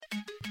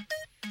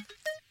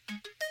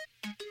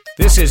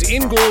This is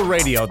In Goal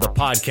Radio, the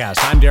podcast.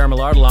 I'm Darren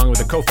Millard, along with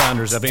the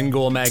co-founders of In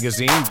Goal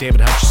Magazine, David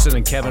Hutchison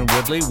and Kevin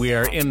Woodley. We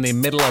are in the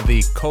middle of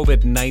the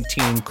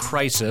COVID-19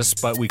 crisis,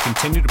 but we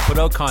continue to put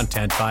out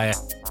content via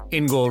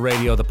In Goal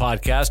Radio, the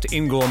podcast,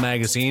 In Goal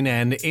Magazine,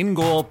 and In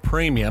Goal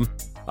Premium.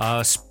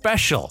 A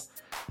special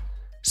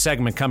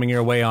segment coming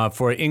your way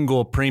for In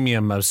Goal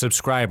Premium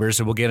subscribers,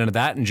 and we'll get into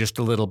that in just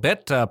a little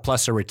bit.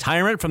 Plus, a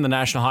retirement from the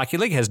National Hockey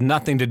League has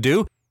nothing to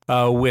do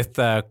with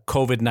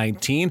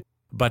COVID-19.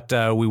 But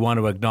we want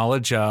to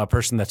acknowledge a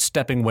person that's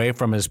stepping away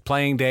from his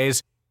playing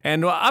days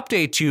and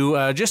update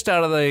you just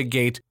out of the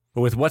gate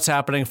with what's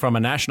happening from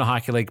a National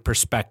Hockey League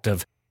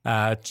perspective.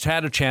 Had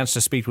a chance to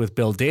speak with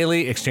Bill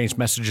Daly, exchange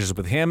messages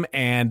with him,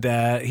 and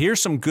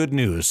here's some good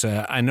news.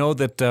 I know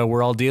that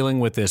we're all dealing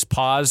with this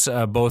pause,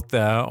 both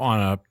on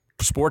a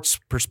sports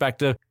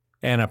perspective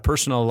and a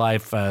personal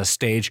life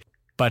stage.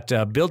 But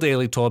Bill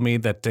Daly told me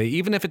that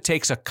even if it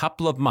takes a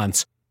couple of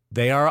months,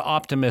 they are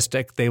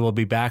optimistic they will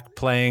be back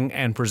playing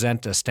and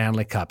present a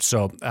Stanley Cup.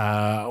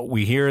 So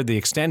we hear the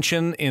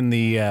extension in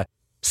the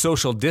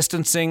social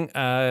distancing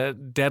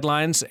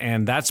deadlines,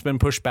 and that's been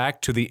pushed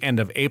back to the end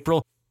of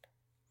April.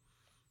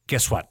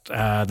 Guess what?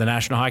 The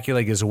National Hockey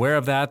League is aware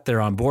of that. They're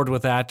on board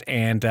with that,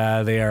 and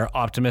they are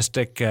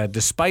optimistic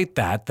despite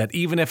that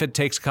even if it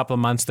takes a couple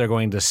of months, they're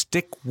going to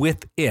stick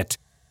with it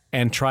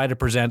and try to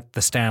present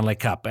the Stanley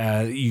Cup.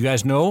 You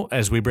guys know,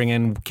 as we bring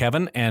in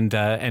Kevin and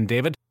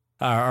David,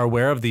 are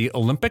aware of the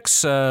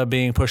Olympics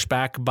being pushed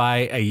back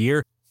by a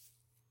year.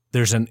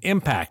 There's an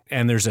impact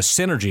and there's a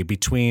synergy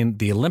between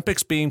the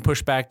Olympics being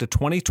pushed back to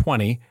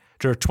 2020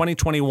 or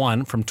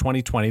 2021 from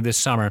 2020 this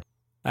summer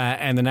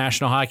and the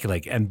National Hockey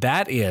League. And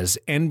that is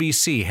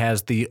NBC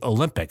has the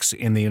Olympics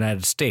in the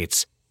United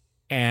States.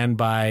 And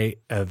by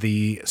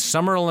the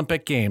Summer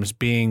Olympic Games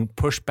being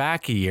pushed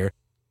back a year,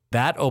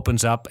 that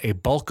opens up a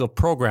bulk of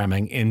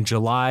programming in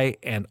July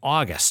and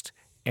August.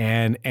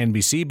 And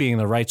NBC, being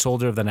the rights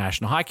holder of the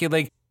National Hockey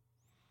League,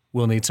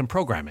 will need some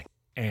programming.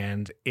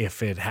 And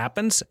if it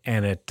happens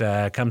and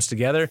it comes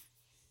together,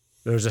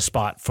 there's a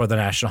spot for the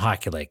National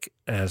Hockey League.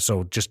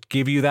 So just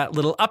give you that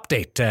little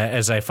update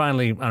as I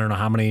finally, I don't know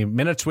how many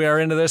minutes we are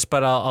into this,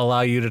 but I'll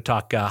allow you to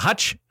talk.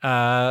 Hutch,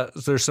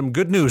 there's some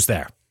good news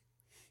there.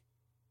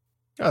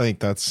 I think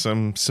that's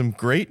some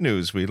great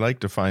news. We'd like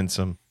to find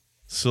some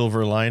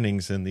silver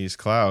linings in these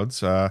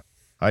clouds.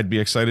 I'd be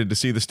excited to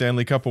see the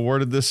Stanley Cup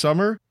awarded this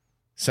summer.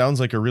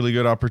 Sounds like a really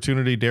good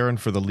opportunity, Darren,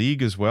 for the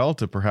league as well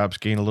to perhaps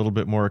gain a little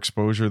bit more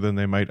exposure than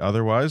they might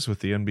otherwise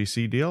with the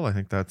NBC deal. I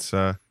think that's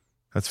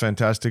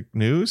fantastic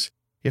news.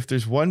 If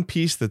there's one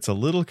piece that's a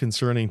little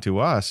concerning to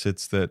us,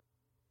 it's that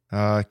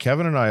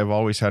Kevin and I have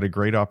always had a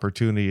great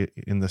opportunity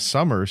in the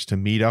summers to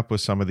meet up with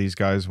some of these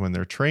guys when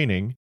they're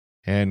training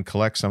and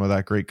collect some of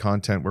that great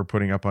content we're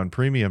putting up on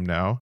Premium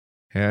now.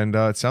 And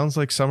it sounds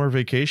like summer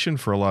vacation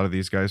for a lot of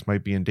these guys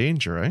might be in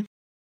danger, right?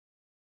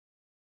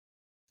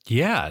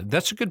 Yeah,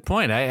 that's a good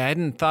point. I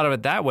hadn't thought of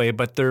it that way,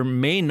 but there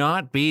may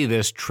not be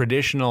this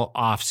traditional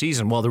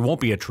off-season. Well, there won't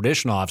be a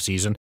traditional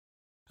off-season,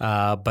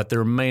 but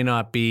there may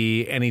not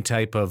be any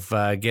type of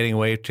getting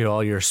away to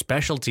all your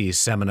specialty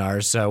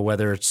seminars,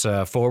 whether it's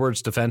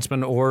forwards,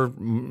 defensemen, or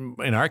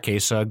in our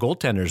case,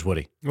 goaltenders,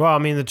 Woody. Well, I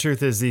mean, the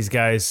truth is these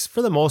guys,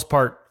 for the most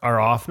part,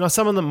 are off. Now,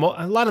 some of them,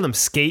 a lot of them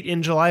skate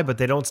in July, but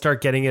they don't start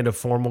getting into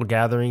formal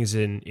gatherings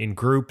in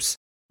groups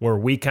where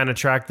we kind of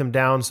track them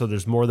down. So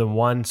there's more than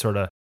one sort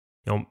of,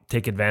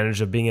 take advantage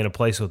of being in a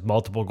place with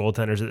multiple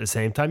goaltenders at the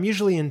same time,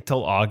 usually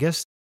until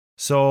August.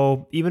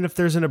 So even if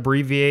there's an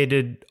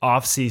abbreviated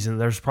off season,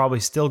 there's probably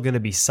still going to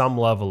be some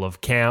level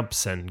of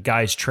camps and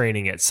guys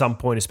training at some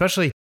point,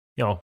 especially,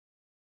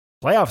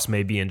 playoffs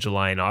may be in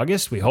July and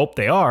August. We hope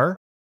they are,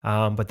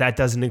 but that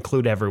doesn't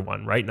include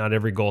everyone, right? Not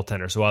every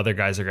goaltender. So other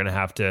guys are going to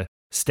have to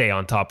stay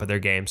on top of their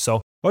game.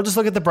 So we'll just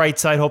look at the bright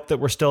side, hope that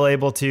we're still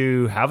able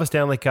to have a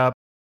Stanley Cup,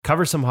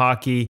 cover some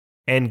hockey,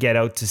 and get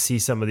out to see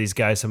some of these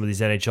guys, some of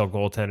these NHL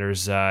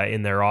goaltenders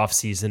in their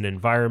off-season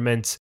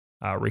environments,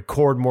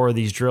 record more of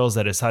these drills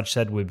that, as Hutch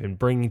said, we've been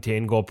bringing to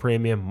In Goal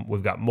Premium.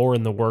 We've got more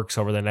in the works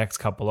over the next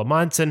couple of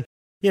months and,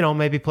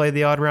 maybe play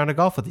the odd round of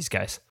golf with these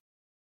guys.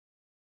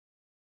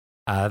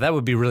 That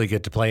would be really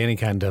good to play any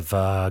kind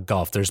of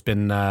golf. There's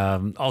been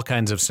all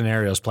kinds of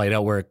scenarios played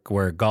out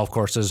where golf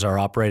courses are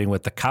operating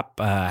with the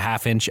cup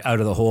half inch out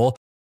of the hole.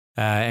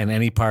 And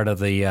any part of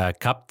the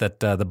cup that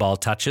the ball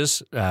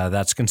touches,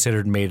 that's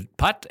considered made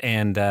putt,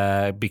 and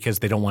because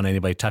they don't want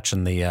anybody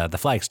touching the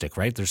flagstick,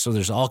 right?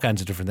 There's all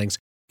kinds of different things.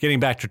 Getting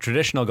back to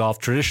traditional golf,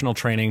 traditional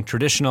training,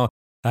 traditional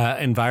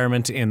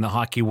environment in the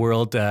hockey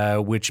world,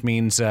 which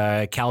means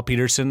Cal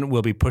Petersen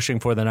will be pushing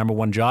for the number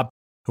one job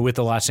with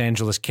the Los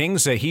Angeles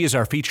Kings. He is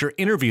our feature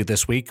interview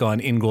this week on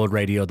In Goal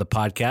Radio, the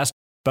podcast.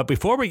 But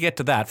before we get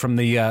to that, from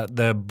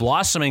the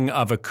blossoming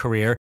of a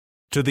career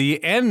to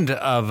the end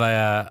of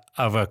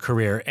a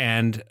career,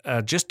 and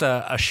just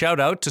a shout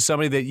out to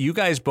somebody that you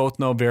guys both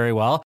know very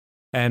well,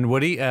 and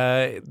Woody,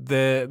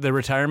 the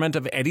retirement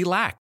of Eddie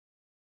Lack.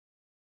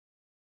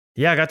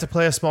 Yeah, I got to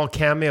play a small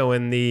cameo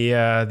in the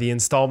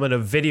installment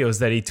of videos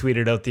that he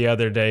tweeted out the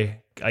other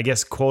day. I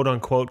guess, quote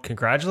unquote,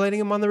 congratulating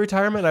him on the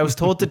retirement. I was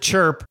told to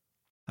chirp.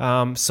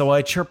 So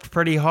I chirped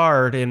pretty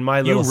hard in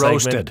my little segment. You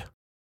roasted.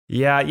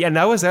 Yeah, and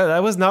that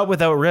was not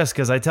without risk,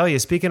 because I tell you,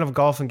 speaking of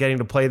golf and getting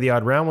to play the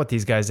odd round with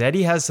these guys,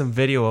 Eddie has some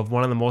video of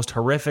one of the most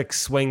horrific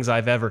swings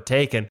I've ever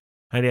taken,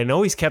 and I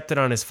know he's kept it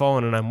on his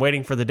phone, and I'm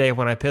waiting for the day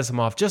when I piss him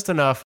off just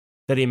enough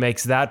that he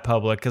makes that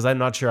public, because I'm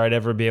not sure I'd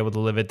ever be able to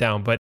live it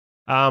down. But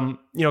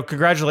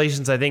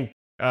congratulations. I think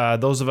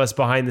those of us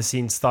behind the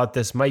scenes thought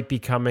this might be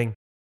coming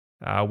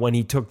when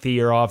he took the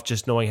year off,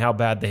 just knowing how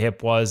bad the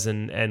hip was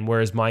and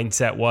where his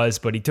mindset was.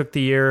 But he took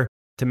the year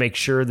to make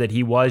sure that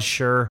he was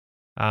sure.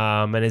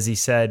 And as he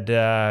said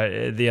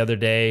the other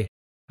day,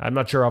 I'm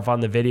not sure if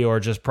on the video or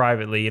just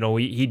privately,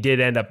 he did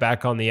end up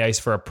back on the ice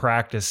for a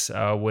practice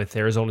with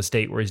Arizona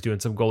State, where he's doing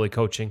some goalie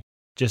coaching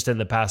just in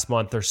the past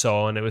month or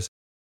so. And it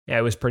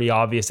was pretty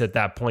obvious at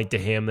that point to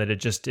him that it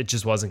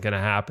just wasn't going to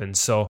happen.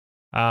 So,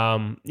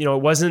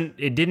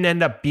 it didn't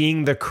end up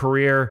being the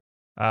career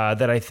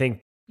that I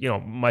think,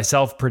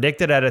 myself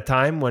predicted at a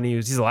time when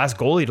he's the last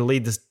goalie to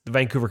lead the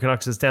Vancouver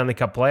Canucks to the Stanley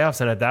Cup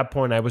playoffs. And at that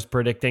point I was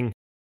predicting,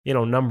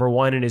 number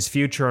one in his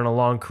future and a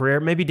long career.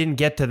 Maybe didn't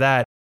get to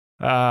that.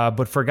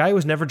 But for a guy who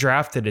was never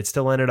drafted, it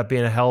still ended up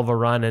being a hell of a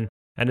run. And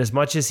as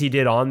much as he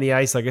did on the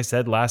ice, like I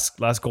said, last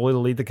goalie to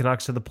lead the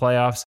Canucks to the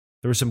playoffs,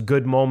 there were some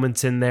good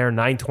moments in there,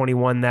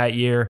 921 that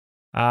year.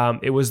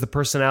 It was the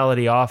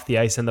personality off the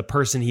ice and the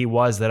person he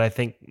was that I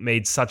think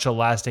made such a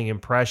lasting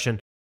impression,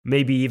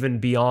 maybe even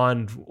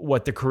beyond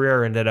what the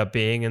career ended up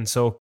being. And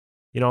so,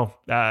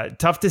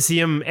 tough to see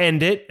him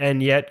end it.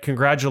 And yet,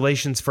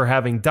 congratulations for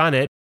having done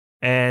it.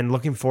 And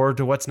looking forward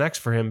to what's next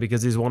for him,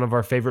 because he's one of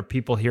our favorite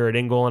people here at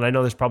InGoal. And I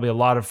know there's probably a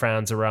lot of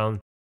fans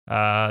around the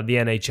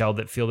NHL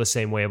that feel the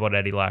same way about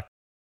Eddie Lack.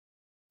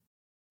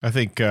 I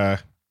think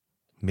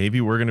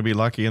maybe we're going to be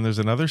lucky and there's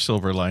another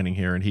silver lining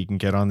here, and he can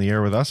get on the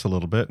air with us a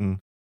little bit, and a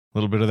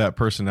little bit of that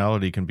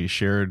personality can be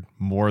shared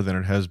more than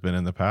it has been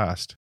in the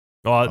past.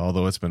 Well,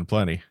 although it's been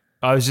plenty.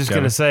 I was just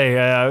going to say,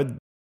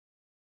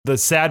 the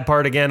sad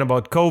part again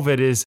about COVID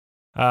is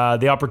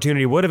the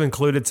opportunity would have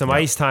included some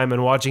ice time,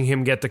 and watching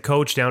him get to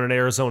coach down at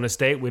Arizona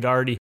State. We'd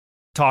already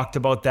talked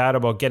about that,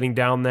 about getting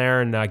down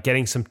there and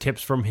getting some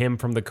tips from him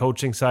from the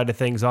coaching side of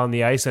things on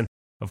the ice. And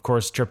of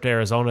course, trip to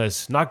Arizona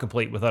is not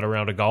complete without a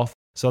round of golf.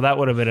 So that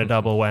would have been a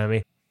double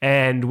whammy.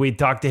 And we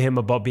talked to him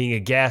about being a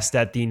guest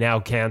at the now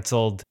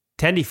canceled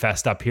Tendy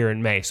Fest up here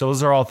in May. So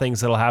those are all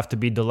things that'll have to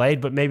be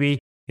delayed, but maybe,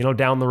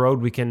 down the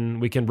road we can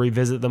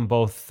revisit them,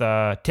 both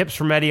tips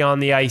from Eddie on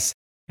the ice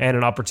and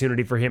an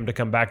opportunity for him to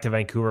come back to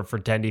Vancouver for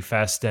Tendy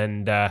Fest,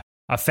 and a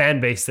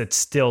fan base that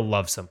still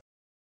loves him.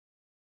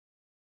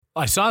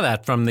 I saw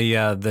that from the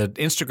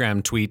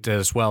Instagram tweet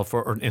as well,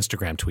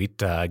 Instagram tweet.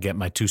 Get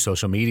my two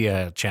social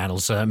media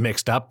channels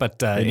mixed up, but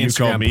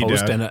Instagram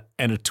post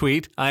and a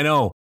tweet. I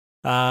know.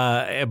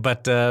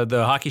 But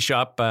the Hockey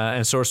Shop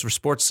and Source for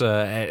Sports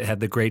had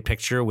the great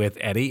picture with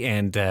Eddie,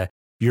 and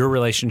your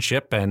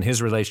relationship and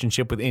his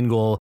relationship with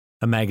InGoal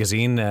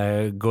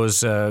magazine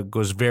goes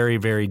very,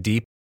 very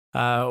deep.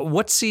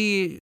 What's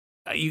he?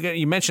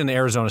 You mentioned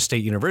Arizona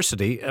State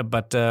University,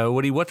 but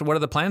what are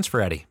the plans for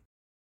Eddie?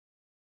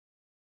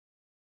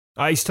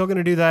 He's still going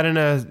to do that in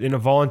a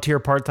volunteer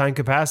part-time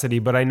capacity,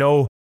 but I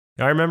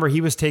remember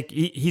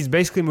he's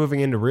basically moving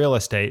into real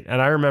estate,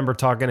 and I remember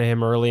talking to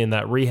him early in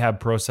that rehab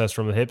process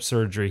from the hip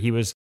surgery. He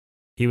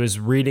was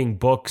reading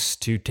books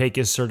to take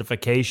his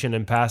certification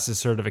and pass his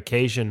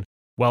certification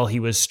while he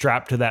was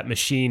strapped to that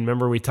machine.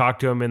 Remember we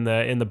talked to him in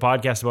the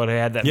podcast about how he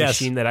had that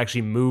machine that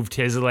actually moved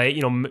his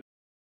leg,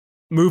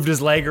 moved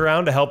his leg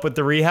around to help with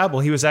the rehab.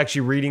 Well, he was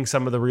actually reading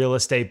some of the real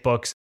estate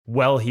books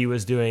while he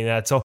was doing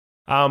that. So,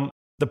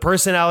 the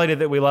personality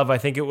that we love, I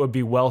think it would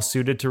be well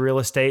suited to real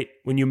estate.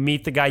 When you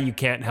meet the guy, you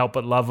can't help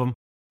but love him.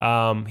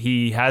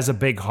 He has a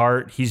big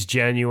heart. He's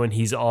genuine.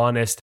 He's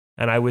honest.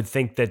 And I would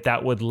think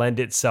that would lend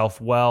itself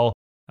well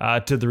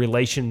to the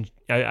relation.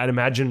 I'd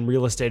imagine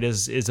real estate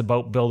is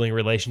about building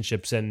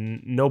relationships,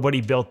 and nobody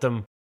built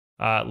them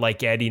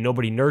like Eddie.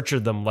 Nobody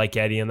nurtured them like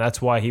Eddie. And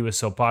that's why he was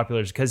so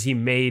popular, because he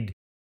made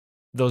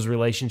those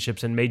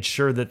relationships and made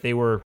sure that they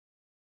were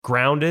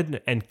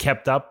grounded and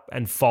kept up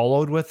and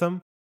followed with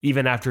them.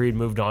 Even after he'd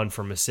moved on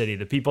from a city,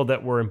 the people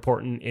that were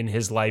important in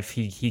his life,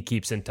 he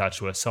keeps in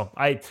touch with. So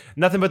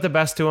nothing but the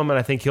best to him, and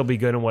I think he'll be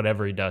good in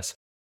whatever he does.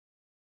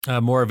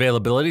 More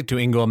availability to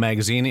InGoal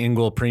Magazine,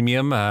 InGoal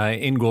Premium,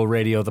 InGoal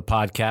Radio, the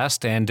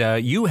podcast,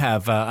 and you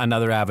have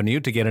another avenue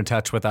to get in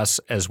touch with us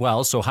as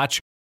well. So Hutch,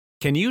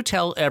 can you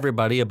tell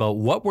everybody about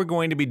what we're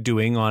going to be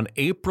doing on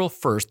April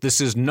 1st? This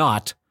is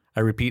not, I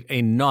repeat,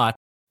 not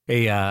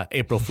a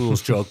April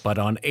Fool's joke, but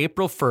on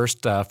April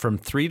 1st from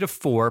 3 to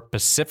 4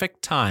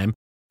 Pacific time,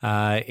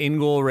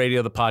 InGoal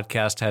Radio, the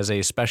podcast, has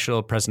a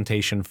special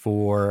presentation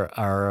for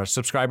our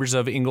subscribers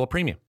of InGoal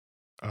Premium.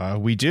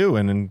 We do.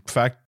 And in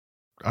fact,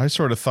 I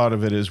sort of thought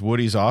of it as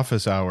Woody's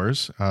office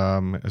hours,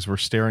 as we're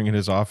staring at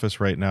his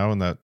office right now in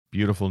that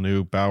beautiful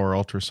new Bauer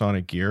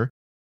ultrasonic gear.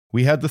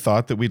 We had the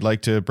thought that we'd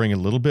like to bring a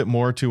little bit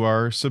more to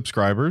our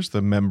subscribers,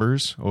 the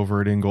members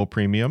over at InGoal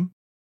Premium.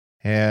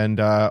 And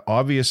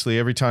obviously,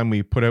 every time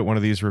we put out one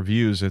of these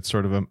reviews, it's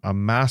sort of a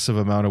massive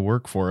amount of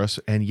work for us.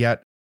 And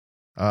yet,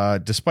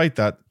 despite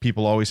that,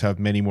 people always have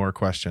many more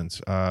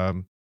questions.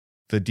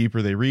 The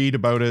deeper they read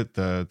about it,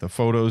 the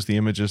photos, the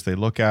images they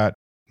look at,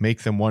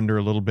 make them wonder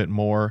a little bit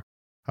more.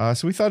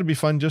 So we thought it'd be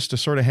fun just to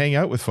sort of hang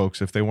out with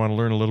folks if they want to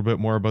learn a little bit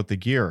more about the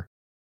gear.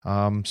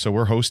 So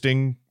we're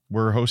hosting a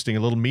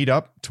little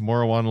meetup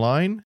tomorrow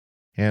online,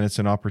 and it's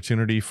an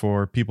opportunity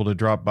for people to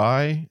drop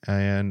by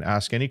and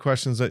ask any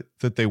questions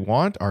that they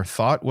want. Our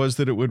thought was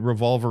that it would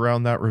revolve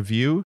around that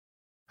review.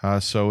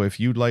 So if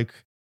you'd like,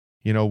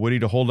 Woody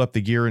to hold up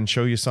the gear and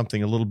show you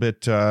something a little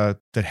bit that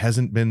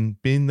hasn't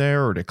been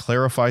there, or to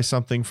clarify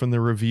something from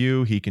the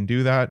review, he can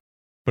do that.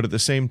 But at the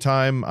same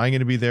time, I'm going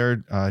to be there.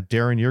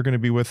 Darren, you're going to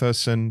be with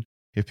us. And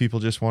if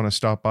people just want to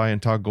stop by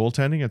and talk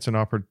goaltending, it's an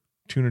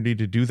opportunity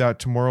to do that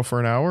tomorrow for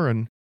an hour.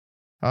 And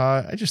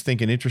I just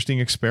think an interesting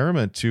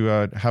experiment to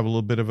have a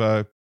little bit of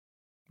a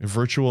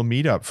virtual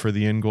meetup for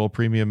the In Goal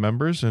Premium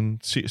members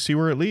and see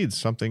where it leads.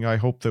 Something I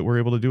hope that we're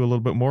able to do a little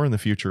bit more in the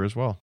future as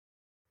well.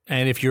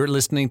 And if you're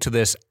listening to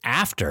this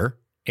after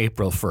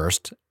April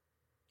 1st,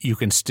 you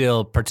can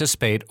still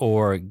participate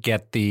or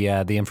get the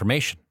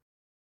information.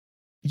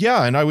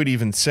 Yeah, and I would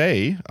even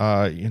say,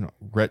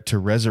 to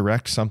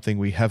resurrect something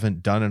we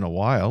haven't done in a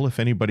while, if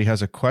anybody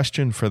has a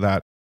question for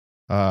that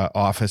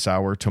office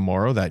hour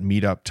tomorrow, that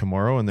meetup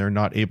tomorrow, and they're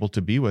not able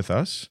to be with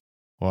us,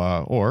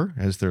 or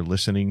as they're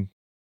listening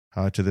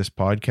to this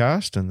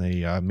podcast and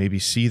they maybe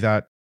see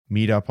that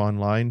meetup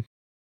online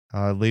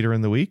later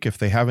in the week, if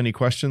they have any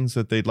questions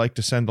that they'd like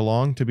to send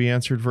along to be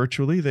answered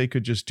virtually, they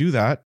could just do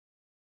that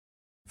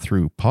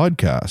through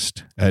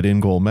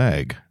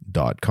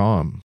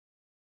podcast@ingoalmag.com.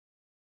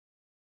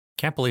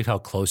 Can't believe how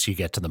close you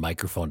get to the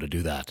microphone to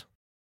do that.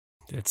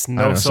 It's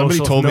no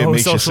social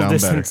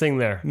distancing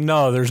there.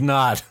 No, there's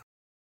not.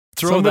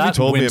 Somebody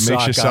told me it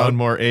makes you sound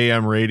more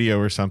AM radio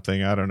or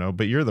something. I don't know,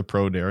 but you're the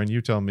pro, Darren.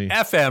 You tell me.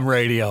 FM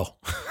radio.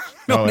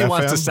 Nobody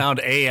wants to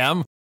sound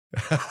AM.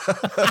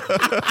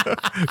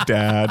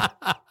 Dad.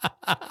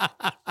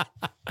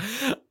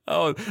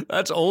 Oh,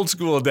 that's old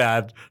school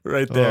dad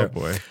right there. Oh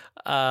boy.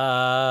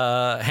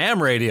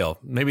 Ham radio.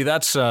 Maybe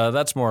that's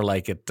more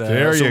like it.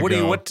 There you go. What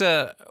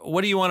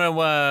do you want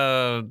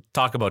to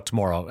talk about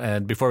tomorrow?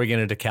 And before we get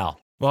into Cal.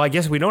 Well, I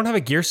guess we don't have a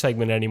gear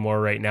segment anymore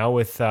right now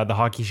with the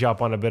hockey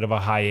shop on a bit of a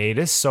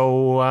hiatus.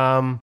 So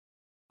I'm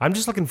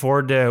just looking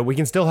forward to, we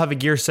can still have a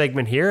gear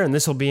segment here, and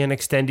this will be an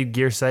extended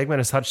gear segment.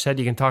 As Hutch said,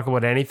 you can talk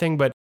about anything,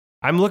 but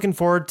I'm looking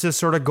forward to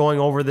sort of going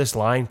over this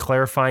line,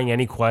 clarifying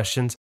any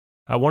questions.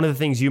 One of the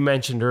things you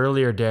mentioned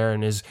earlier,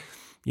 Darren, is,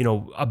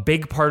 a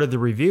big part of the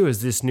review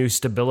is this new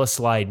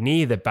StabiliSlide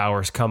knee that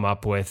Bauer's come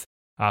up with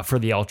for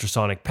the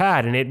ultrasonic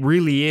pad. And it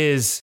really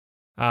is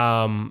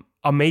a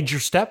major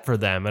step for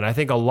them. And I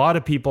think a lot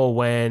of people,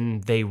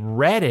 when they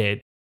read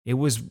it, it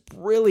was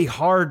really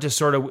hard to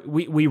sort of,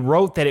 we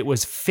wrote that it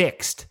was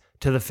fixed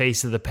to the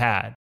face of the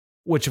pad,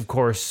 which of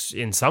course,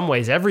 in some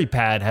ways, every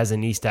pad has a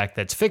knee stack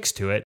that's fixed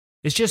to it.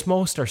 It's just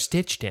most are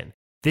stitched in.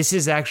 This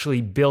is actually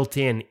built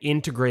in,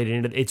 integrated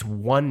into, it's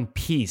one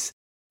piece.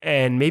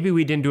 And maybe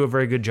we didn't do a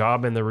very good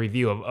job in the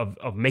review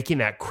of making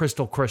that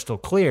crystal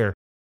clear.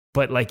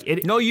 But like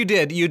it. No, you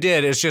did.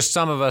 It's just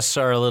some of us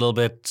are a little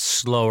bit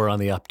slower on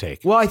the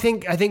uptake. Well, I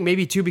think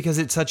maybe too, because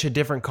it's such a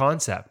different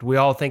concept. We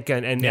all think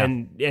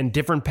and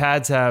different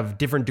pads have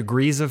different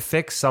degrees of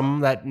fix. Some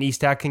that knee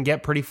stack can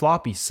get pretty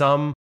floppy.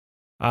 Some,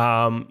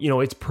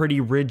 it's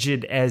pretty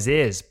rigid as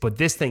is. But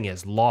this thing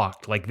is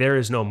locked. Like there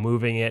is no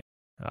moving it.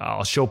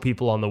 I'll show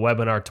people on the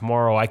webinar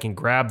tomorrow. I can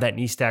grab that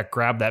knee stack,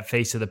 grab that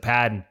face of the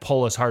pad, and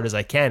pull as hard as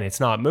I can. It's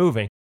not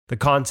moving. The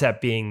concept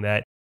being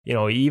that,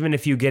 even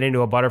if you get into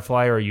a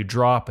butterfly or you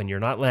drop and you're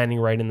not landing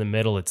right in the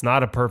middle, it's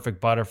not a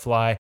perfect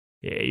butterfly.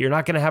 You're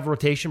not going to have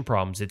rotation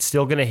problems. It's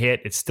still going to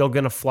hit. It's still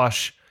going to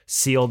flush,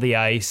 seal the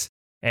ice,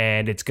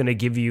 and it's going to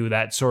give you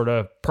that sort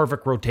of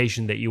perfect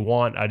rotation that you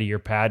want out of your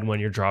pad when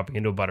you're dropping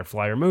into a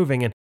butterfly or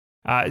moving. And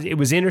it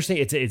was interesting.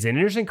 It's an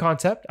interesting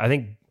concept. I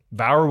think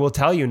Bauer will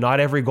tell you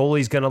not every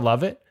goalie's going to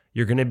love it.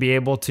 You're going to be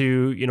able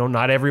to,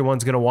 not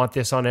everyone's going to want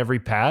this on every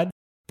pad.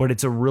 But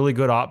it's a really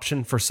good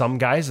option for some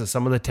guys.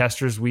 Some of the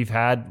testers we've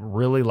had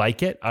really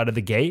like it out of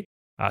the gate.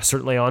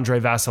 Certainly Andrei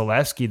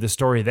Vasilevsky, the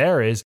story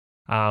there is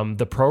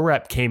the pro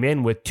rep came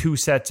in with 2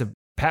 sets of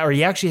or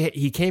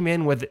he came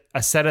in with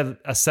a set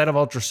of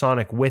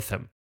ultrasonic with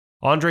him.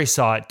 Andrei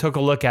saw it, took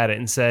a look at it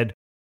and said,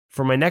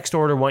 "For my next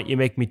order, why don't you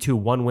make me 2,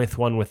 one with,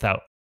 one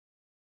without?"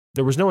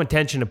 There was no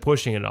intention of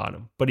pushing it on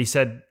him, but he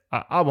said,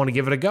 I want to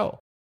give it a go.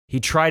 He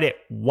tried it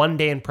one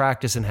day in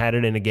practice and had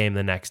it in a game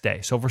the next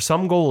day. So for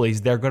some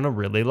goalies, they're going to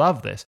really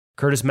love this.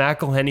 Curtis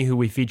McElhenney, who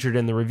we featured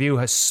in the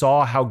review,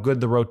 saw how good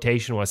the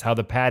rotation was, how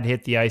the pad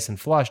hit the ice and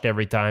flushed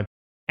every time.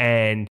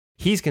 And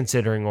he's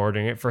considering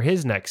ordering it for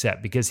his next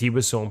set because he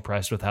was so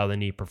impressed with how the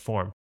knee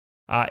performed.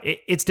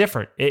 It's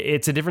different.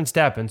 It's a different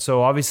step. And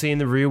so obviously in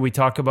the review, we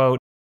talk about,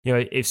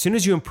 as soon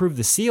as you improve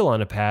the seal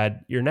on a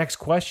pad, your next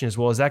question is,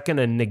 well, is that going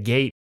to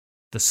negate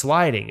the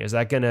sliding? Is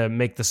that going to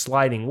make the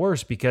sliding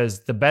worse?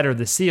 Because the better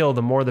the seal,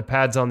 the more the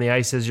pad's on the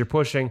ice as you're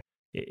pushing,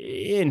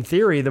 in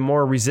theory, the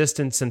more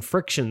resistance and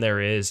friction there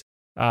is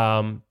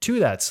to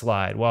that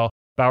slide. Well,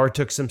 Bauer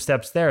took some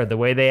steps there. The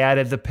way they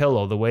added the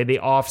pillow, the way they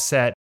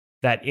offset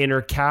that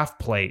inner calf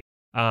plate,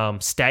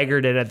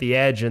 staggered it at the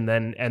edge, and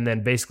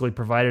then basically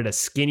provided a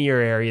skinnier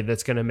area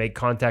that's going to make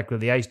contact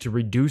with the ice to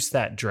reduce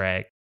that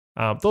drag.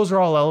 Those are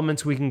all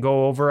elements we can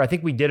go over. I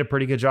think we did a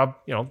pretty good job,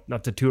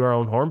 not to toot our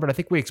own horn, but I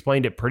think we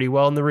explained it pretty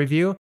well in the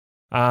review.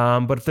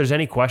 But if there's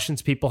any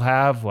questions people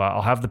have,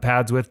 I'll have the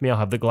pads with me. I'll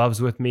have the gloves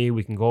with me.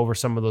 We can go over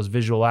some of those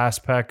visual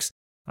aspects.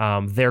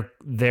 Their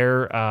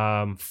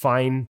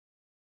fine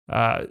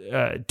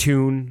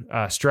tune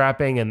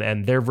strapping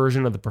and their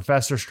version of the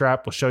Professor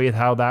strap will show you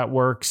how that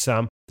works.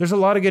 There's a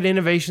lot of good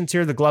innovations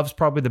here. The glove's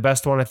probably the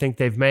best one I think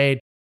they've made.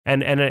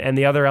 And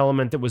the other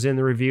element that was in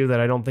the review that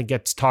I don't think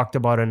gets talked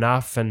about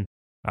enough, and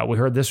we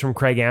heard this from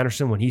Craig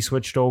Anderson when he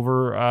switched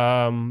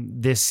over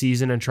this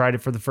season and tried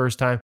it for the first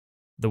time,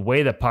 the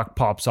way the puck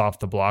pops off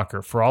the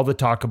blocker. For all the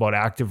talk about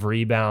active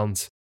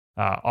rebounds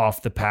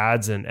off the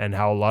pads and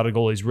how a lot of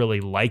goalies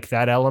really like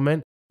that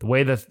element, the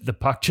way that the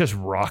puck just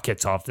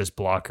rockets off this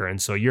blocker.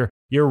 And so you're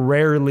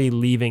rarely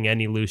leaving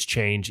any loose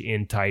change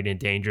in tight and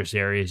dangerous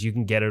areas. You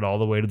can get it all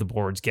the way to the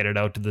boards, get it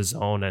out to the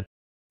zone, and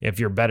if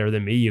you're better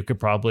than me, you could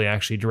probably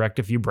actually direct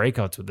a few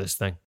breakouts with this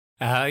thing.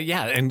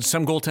 Yeah, and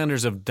some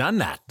goaltenders have done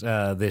that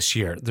this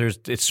year.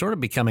 It's sort of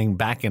becoming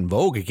back in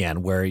vogue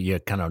again, where you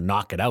kind of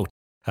knock it out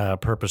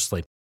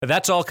purposely.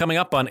 That's all coming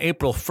up on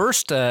April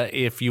 1st.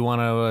 If you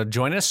want to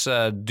join us,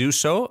 do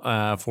so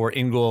for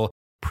InGoal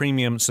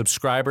Premium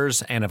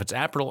subscribers. And if it's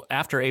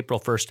after April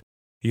 1st,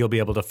 you'll be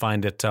able to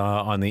find it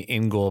on the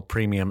InGoal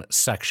Premium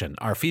section.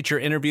 Our feature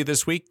interview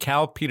this week,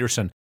 Cal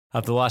Petersen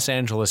of the Los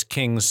Angeles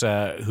Kings,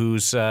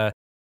 who's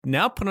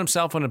now put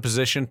himself in a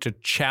position to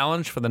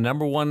challenge for the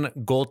number one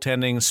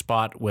goaltending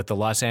spot with the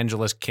Los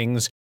Angeles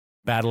Kings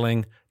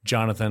battling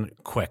Jonathan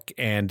Quick.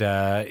 And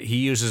he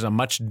uses a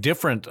much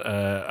different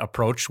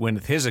approach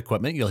with his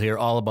equipment. You'll hear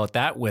all about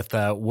that with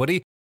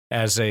Woody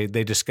as they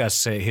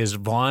discuss his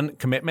Vaughn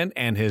commitment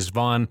and his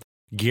Vaughn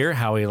gear,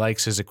 how he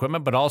likes his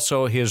equipment, but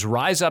also his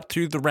rise up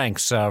through the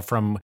ranks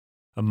from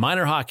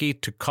minor hockey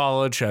to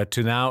college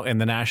to now in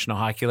the National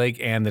Hockey League,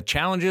 and the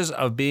challenges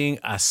of being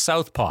a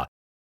southpaw.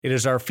 It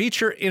is our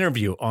feature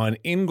interview on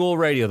In Goal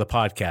Radio, the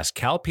podcast.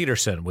 Cal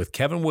Petersen with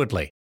Kevin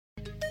Woodley.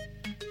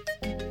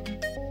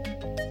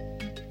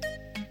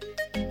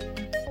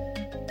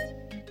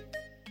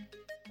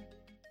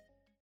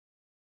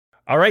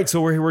 All right,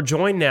 so we're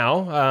joined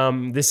now.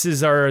 This is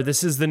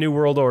the new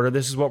world order.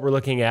 This is what we're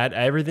looking at.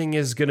 Everything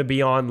is going to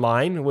be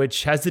online,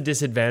 which has the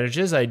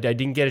disadvantages. I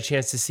didn't get a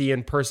chance to see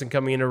in person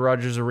coming into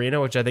Rogers Arena,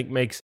 which I think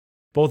makes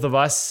both of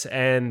us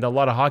and a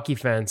lot of hockey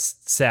fans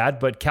sad.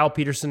 But Cal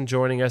Petersen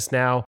joining us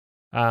now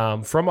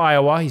from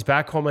Iowa. He's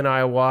back home in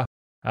Iowa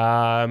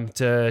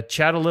to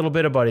chat a little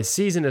bit about his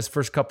season, his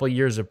first couple of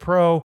years of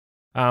pro.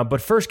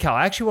 But first, Cal,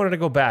 I actually wanted to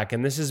go back,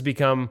 and this has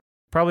become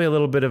probably a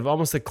little bit of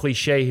almost a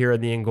cliche here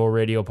in the In Goal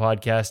Radio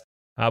podcast.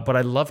 But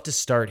I'd love to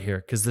start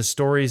here because the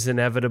stories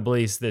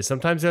inevitably,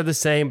 sometimes they're the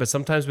same, but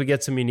sometimes we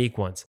get some unique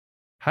ones.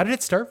 How did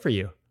it start for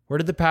you? Where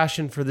did the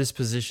passion for this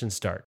position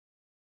start?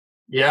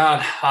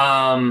 Yeah.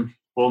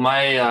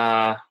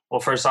 Well,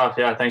 first off,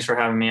 yeah, thanks for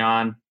having me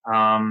on.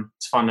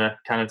 It's fun to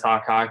kind of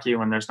talk hockey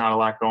when there's not a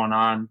lot going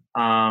on.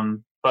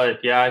 But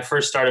yeah, I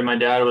first started, my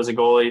dad was a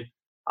goalie.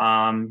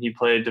 He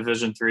played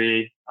Division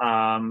III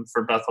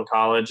for Bethel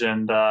College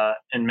and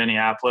in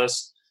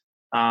Minneapolis.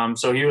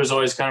 So he was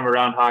always kind of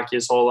around hockey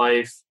his whole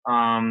life.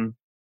 And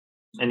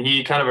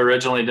he kind of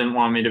originally didn't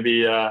want me to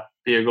be a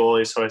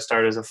goalie, so I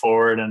started as a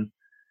forward and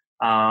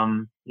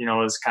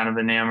was kind of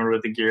enamored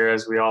with the gear,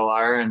 as we all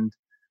are. And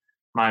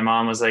my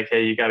mom was like,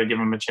 "Hey, you got to give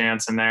him a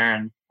chance in there."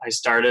 And I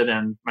started,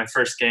 and my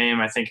first game,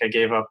 I think I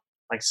gave up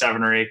like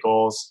 7 or 8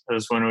 goals. It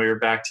was when we were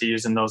back to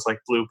using those like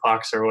blue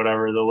pucks or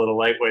whatever, the little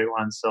lightweight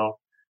ones. So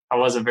I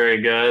wasn't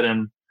very good,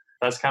 and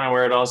that's kind of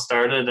where it all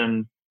started.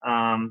 And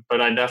but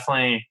I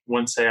definitely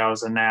wouldn't say I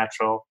was a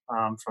natural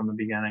from the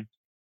beginning.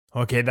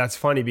 Okay, that's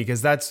funny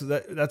because that's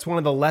one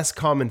of the less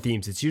common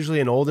themes. It's usually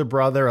an older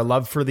brother, a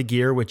love for the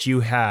gear, which you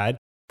had.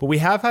 But we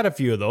have had a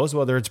few of those,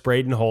 whether it's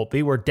Braden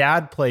Holtby, where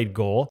dad played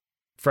goal.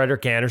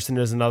 Frederick Anderson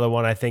is another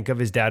one I think of.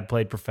 His dad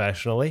played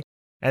professionally.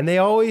 And they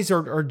always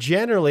or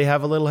generally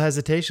have a little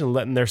hesitation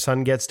letting their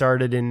son get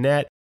started in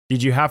net.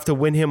 Did you have to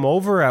win him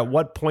over? At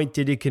what point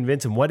did you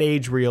convince him? What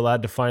age were you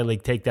allowed to finally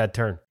take that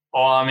turn?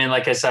 Well, I mean,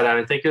 like I said,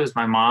 I think it was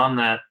my mom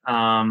that,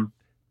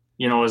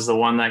 was the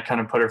one that kind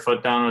of put her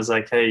foot down, was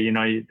like, "Hey,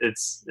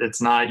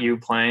 it's not you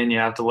playing. You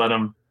have to let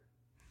him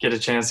get a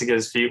chance to get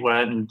his feet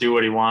wet and do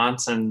what he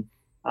wants." And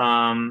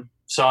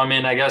so, I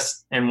mean, I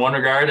guess in one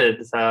regard,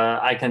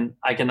 I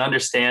can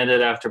understand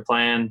it after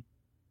playing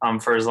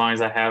for as long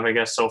as I have, I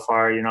guess, so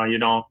far. You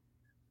don't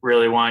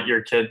really want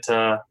your kid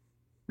to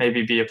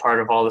maybe be a part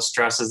of all the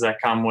stresses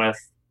that come with,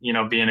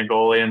 being a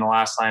goalie in the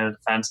last line of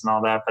defense and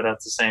all that. But at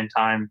the same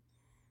time,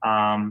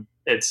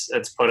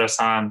 it's put us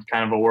on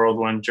kind of a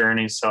whirlwind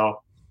journey.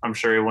 So I'm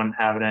sure he wouldn't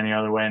have it any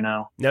other way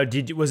now. Now,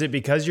 was it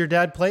because your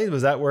dad played?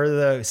 Was that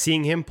where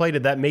seeing him play,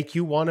 did that make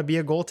you want to be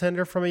a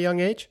goaltender from a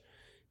young age?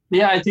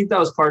 Yeah, I think that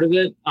was part of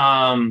it.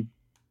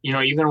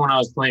 Even when I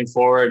was playing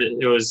forward,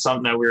 it was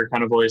something that we were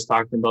kind of always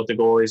talking about the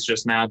goalies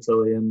just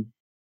naturally. And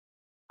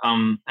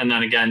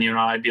then again,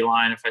 I'd be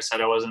lying if I said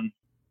I wasn't,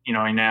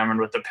 enamored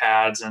with the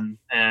pads and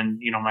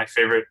my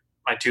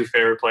two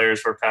favorite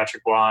players were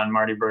Patrick Waugh and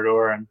Marty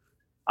Brodeur. And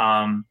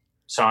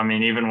so, I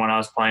mean, even when I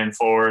was playing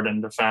forward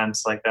and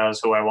defense, like that was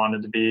who I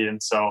wanted to be.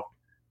 And so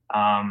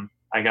I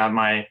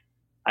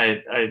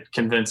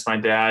convinced my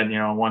dad,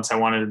 once I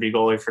wanted to be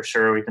goalie for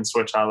sure, we can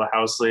switch out of the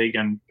house league,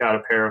 and got a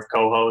pair of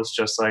co-hosts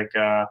just like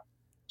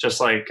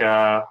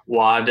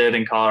Waugh did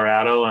in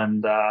Colorado,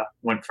 and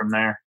went from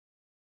there.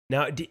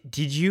 Now,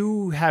 did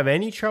you have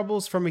any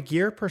troubles from a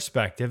gear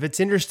perspective? It's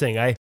interesting.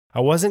 I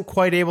wasn't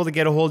quite able to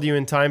get a hold of you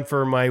in time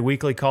for my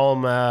weekly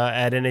column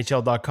at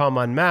NHL.com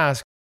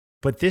Unmasked,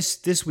 but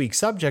this week's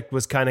subject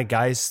was kind of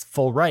guys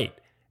full right.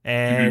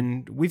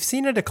 And we've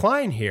seen a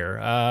decline here.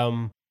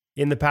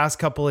 In the past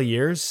couple of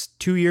years,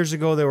 2 years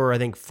ago, there were, I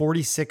think,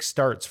 46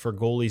 starts for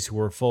goalies who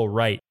were full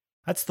right.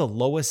 That's the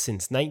lowest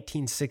since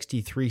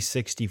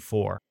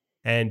 1963-64.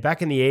 And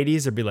back in the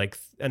 80s, there'd be like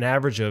an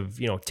average of,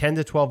 10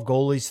 to 12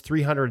 goalies,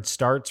 300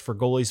 starts for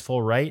goalies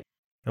full right.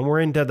 And we're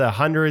into the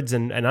hundreds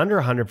and under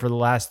 100 for the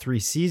last 3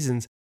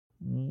 seasons.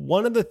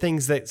 One of the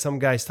things that some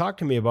guys talked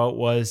to me about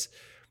was,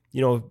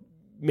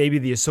 maybe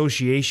the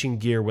association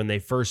gear when they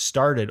first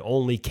started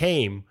only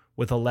came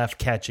with a left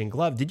catching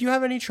glove. Did you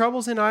have any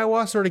troubles in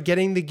Iowa sort of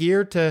getting the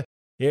gear to,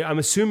 I'm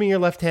assuming you're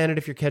left-handed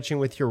if you're catching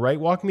with your right.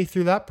 Walk me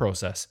through that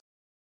process.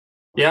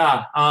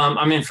 Yeah.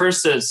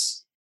 First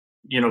is,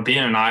 being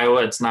in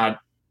Iowa, it's not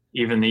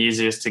even the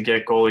easiest to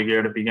get goalie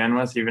gear to begin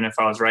with, even if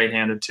I was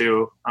right-handed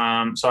too.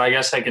 So I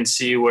guess I can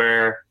see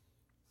where,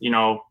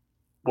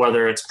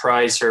 whether it's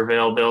price or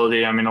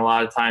availability. I mean, a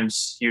lot of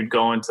times you'd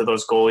go into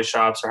those goalie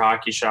shops or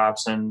hockey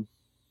shops and,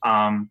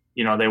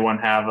 they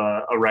wouldn't have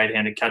a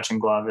right-handed catching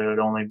glove. It would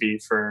only be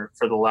for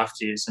the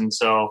lefties. And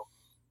so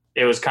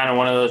it was kind of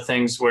one of the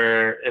things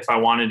where if I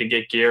wanted to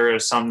get gear, it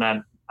was something that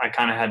I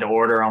kind of had to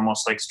order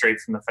almost like straight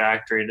from the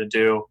factory to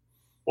do,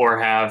 or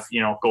have,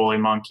 Goalie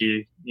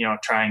Monkey,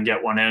 try and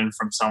get one in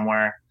from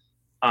somewhere.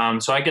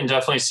 So I can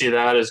definitely see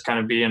that as kind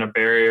of being a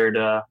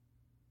barrier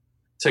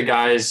to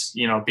guys,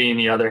 being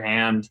the other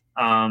hand.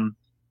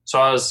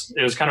 So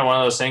it was kind of one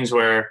of those things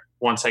where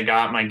once I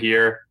got my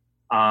gear,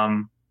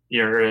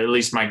 or at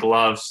least my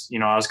gloves,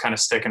 I was kind of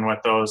sticking with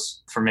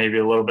those for maybe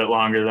a little bit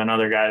longer than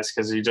other guys,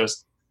 because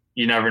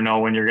you never know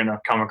when you're going to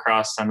come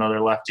across another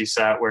lefty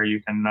set where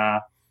you can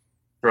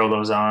throw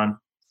those on,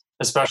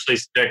 especially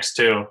sticks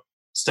too.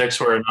 Sticks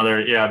were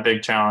another,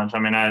 big challenge. I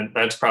mean,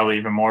 that's probably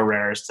even more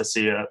rare is to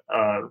see a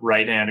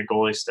right-handed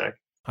goalie stick.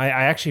 I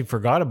actually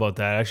forgot about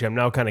that. Actually, I'm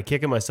now kind of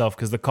kicking myself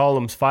because the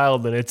column's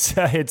filed and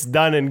it's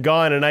done and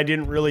gone, and I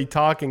didn't really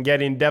talk and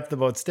get in depth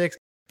about sticks.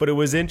 But it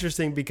was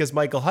interesting because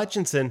Michael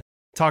Hutchinson,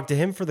 talked to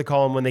him for the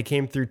column when they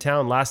came through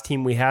town. Last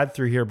team we had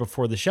through here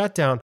before the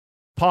shutdown,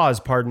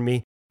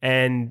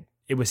 and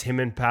it was him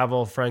and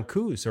Pavel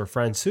Francouz,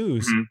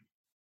 mm-hmm.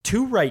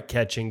 2 right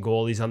catching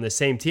goalies on the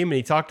same team. And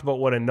he talked about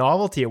what a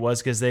novelty it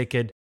was because they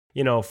could,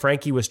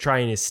 Frankie was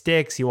trying his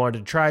sticks. He wanted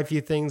to try a few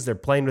things. They're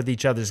playing with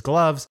each other's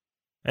gloves.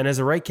 And as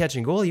a right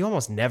catching goalie, you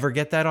almost never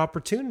get that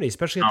opportunity,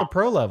 especially at the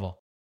pro level.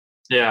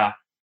 Yeah.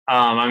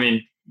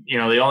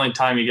 The only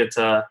time you get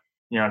to,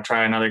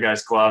 try another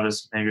guy's glove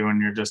is maybe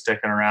when you're just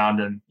sticking around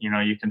and,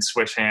 you can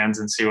switch hands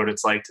and see what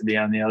it's like to be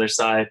on the other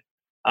side.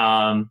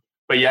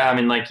 But yeah, I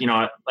mean, like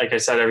I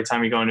said, every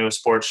time you go into a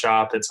sports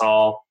shop, it's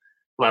all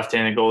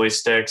left-handed goalie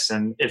sticks.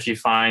 And if you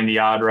find the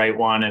odd right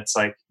one, it's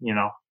like,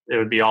 it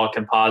would be all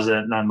composite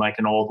and then like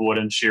an old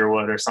wooden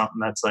shearwood or something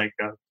that's like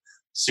a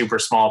super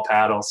small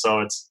paddle.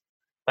 So it's,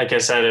 like I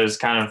said, it was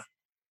kind of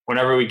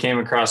whenever we came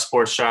across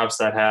sports shops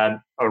that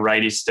had a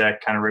righty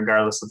stick, kind of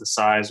regardless of the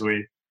size,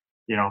 we,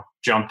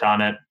 jumped on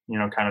it,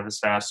 kind of as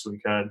fast as we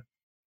could.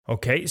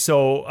 Okay.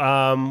 So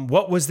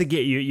what was the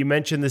gear? You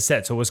mentioned the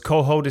set. So was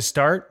Coho to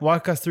start?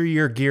 Walk us through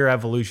your gear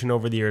evolution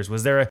over the years.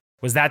 Was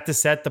that the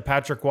set, the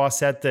Patrick Waugh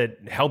set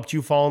that helped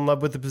you fall in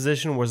love with the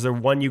position? Was there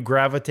one you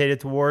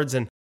gravitated towards?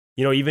 And,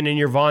 even in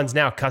your Vons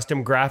now,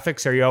 custom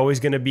graphics, are you always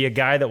going to be a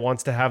guy that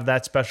wants to have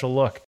that special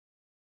look?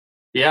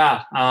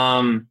 Yeah.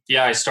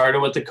 I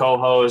started with the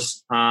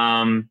Cohos,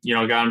 got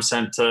them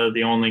sent to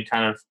the only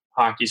kind of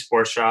hockey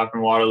sports shop in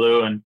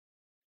Waterloo and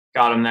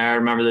got them there. I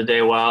remember the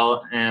day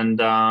well, and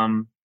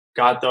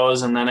got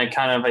those. And then I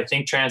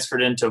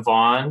transferred into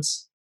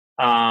Vons.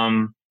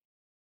 I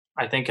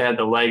think I had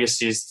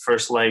the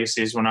first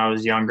legacies when I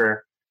was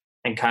younger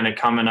and kind of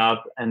coming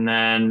up, and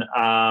then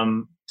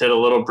did a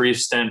little brief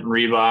stint in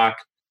Reebok,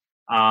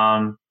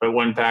 but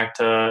went back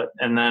to,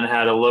 and then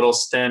had a little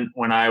stint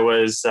when I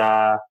was,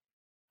 I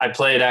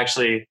played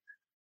actually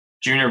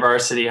junior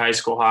varsity high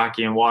school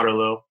hockey in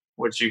Waterloo,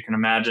 which you can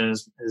imagine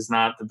is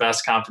not the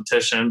best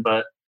competition,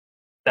 but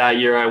that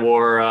year I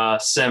wore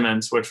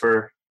Simmons, which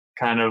were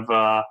kind of,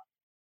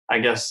 I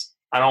guess,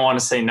 I don't want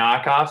to say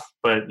knockoff,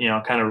 but,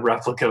 kind of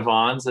replica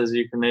Vons, as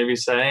you can maybe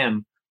say.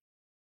 And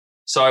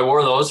so I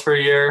wore those for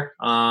a year.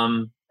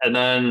 And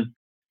then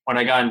when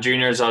I got in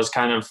juniors, I was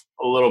kind of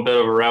a little bit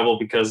of a rebel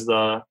because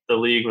the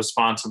league was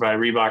sponsored by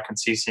Reebok and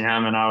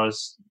CCM, and I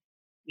was,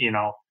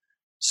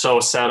 so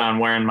set on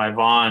wearing my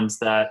Vons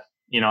that,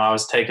 I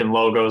was taking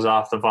logos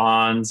off the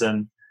Vons.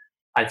 And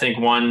I think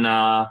one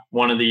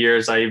of the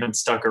years I even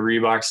stuck a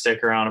Reebok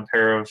sticker on a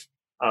pair of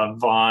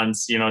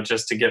Vons,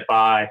 just to get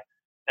by.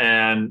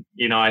 And,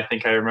 I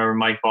think I remember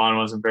Mike Vaughn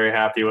wasn't very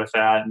happy with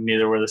that, and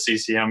neither were the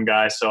CCM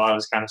guys. So I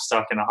was kind of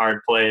stuck in a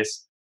hard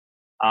place.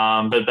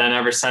 But then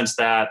ever since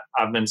that,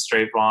 I've been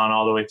straight Vaughn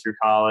all the way through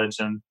college.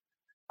 And,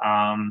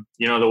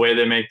 the way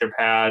they make their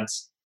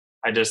pads,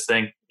 I just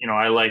think,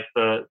 I like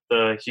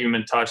the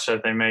human touch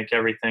that they make.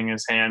 Everything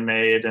is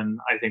handmade, and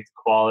I think the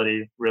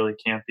quality really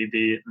can't be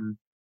beat. And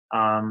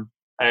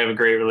I have a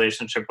great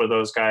relationship with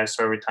those guys.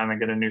 So every time I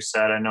get a new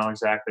set, I know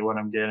exactly what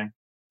I'm getting.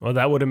 Well,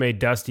 that would have made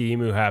Dusty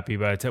Emu happy,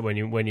 but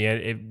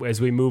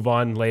as we move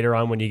on later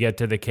on, when you get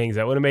to the Kings,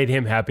 that would have made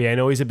him happy. I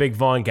know he's a big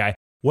Vaughn guy.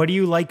 What do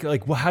you like?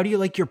 How do you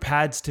like your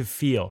pads to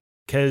feel?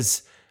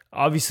 Because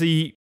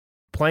obviously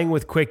playing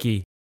with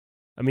Quickie,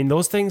 I mean,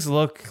 those things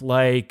look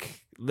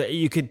like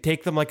you could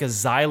take them like a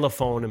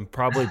xylophone and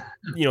probably,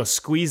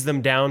 squeeze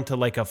them down to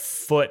like a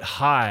foot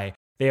high.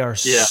 They are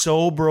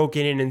so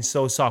broken in and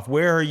so soft.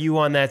 Where are you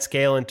on that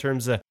scale in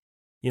terms of,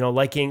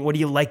 liking? What do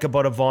you like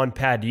about a Vaughn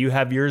pad? Do you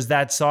have yours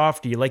that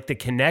soft? Do you like the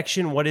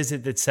connection? What is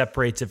it that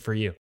separates it for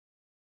you?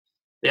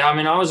 Yeah, I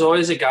mean, I was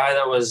always a guy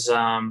that was,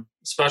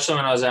 especially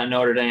when I was at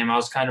Notre Dame, I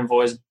was kind of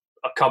always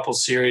a couple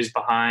series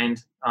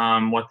behind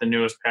what the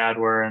newest pad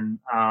were. And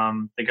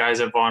the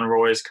guys at Vaughn were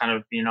always kind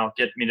of,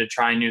 getting me to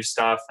try new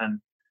stuff. And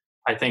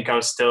I think I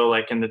was still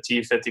like in the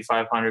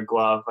T5500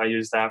 glove. I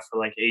used that for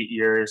like 8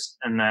 years.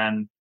 And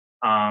then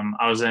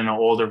I was in an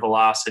older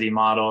Velocity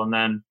model. And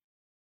then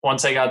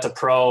once I got to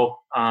pro,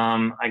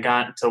 I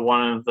got to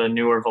one of the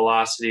newer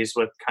Velocities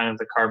with kind of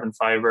the carbon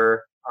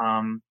fiber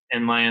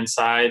inlay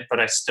inside, but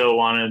I still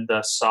wanted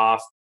the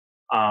soft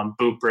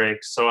boot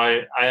brake. So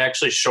I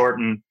actually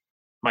shortened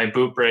my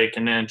boot brake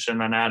an inch and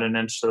then add an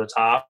inch to the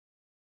top.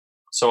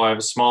 So I have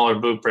a smaller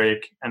boot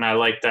brake, and I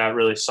like that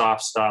really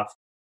soft stuff.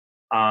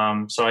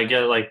 So I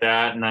get it like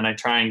that, and then I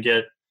try and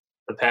get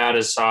the pad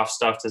as soft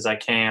stuffed as I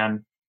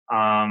can,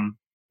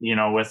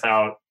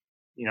 without,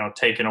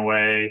 taking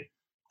away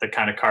the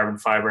kind of carbon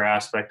fiber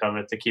aspect of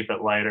it to keep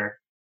it lighter.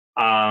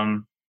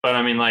 But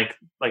I mean, like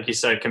you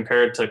said,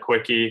 compared to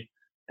Quickie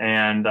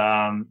and,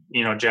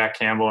 Jack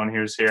Campbell when he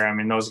was here, I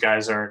mean, those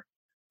guys are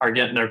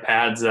getting their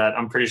pads that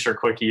I'm pretty sure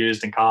Quickie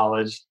used in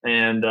college.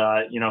 And,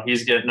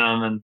 he's getting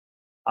them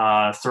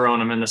and throwing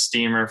them in the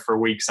steamer for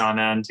weeks on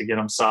end to get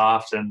them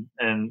soft.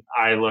 And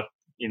I look,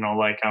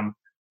 like I'm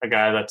a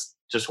guy that's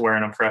just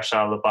wearing them fresh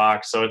out of the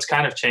box. So it's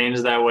kind of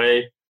changed that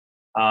way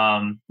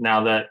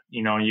now that,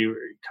 you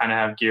kind of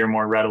have gear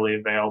more readily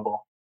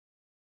available.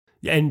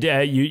 And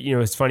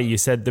it's funny, you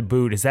said the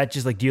boot. Is that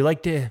just like, do you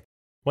like to,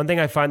 one thing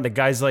I find that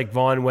guys like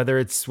Vaughn, whether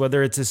it's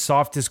as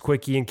soft as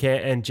Quickie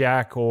and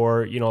Jack,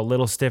 or, a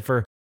little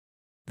stiffer,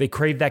 they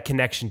crave that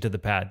connection to the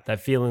pad, that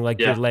feeling like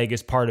your leg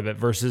is part of it,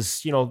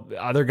 versus,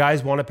 other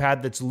guys want a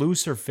pad that's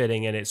looser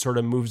fitting and it sort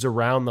of moves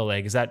around the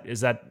leg. Is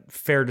that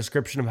fair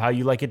description of how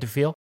you like it to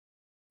feel?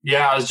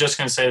 Yeah, I was just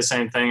going to say the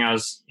same thing. I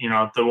was,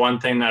 the one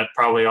thing that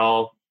probably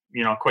all,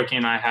 Quickie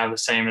and I have the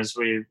same is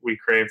we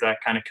crave that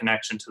kind of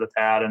connection to the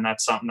pad. And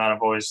that's something that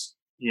I've always,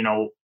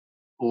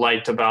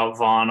 liked about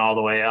Vaughn all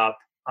the way up,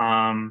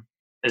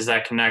 is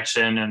that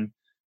connection. And,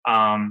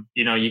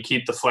 you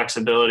keep the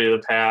flexibility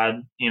of the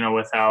pad,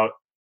 without,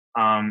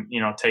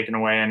 taking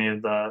away any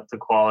of the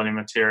quality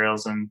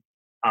materials. And,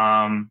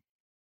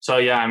 so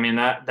yeah, I mean,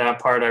 that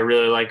part I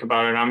really like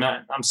about it.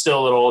 I'm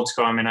still a little old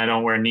school. I mean, I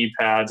don't wear knee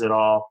pads at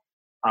all.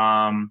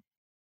 I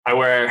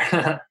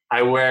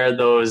wear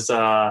those,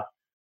 the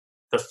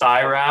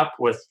thigh wrap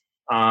with,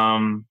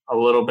 a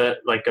little bit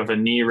like of a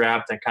knee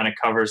wrap that kind of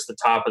covers the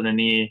top of the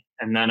knee.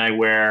 And then I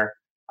wear,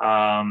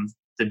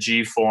 the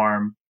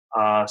G-form,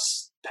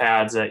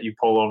 pads that you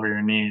pull over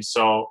your knees.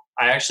 So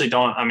I actually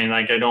don't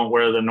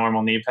wear the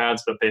normal knee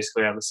pads, but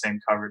basically have the same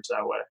coverage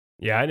that way.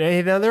 Yeah,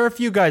 and now there are a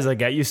few guys like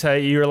that. You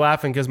say you were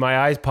laughing because my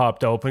eyes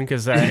popped open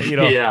because,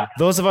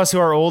 those of us who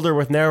are older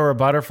with narrower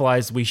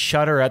butterflies, we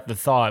shudder at the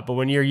thought. But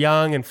when you're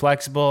young and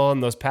flexible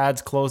and those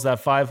pads close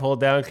that 5-hole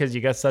down because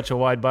you got such a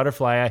wide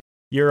butterfly,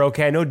 you're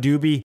okay. I know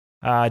Devin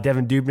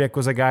Dubnyk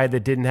was a guy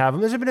that didn't have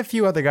them. There's been a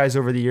few other guys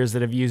over the years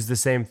that have used the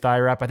same thigh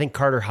wrap. I think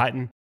Carter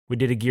Hutton, we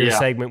did a gear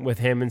segment with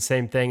him and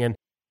same thing. And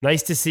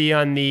nice to see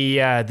on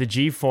the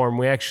G-form,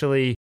 we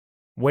actually,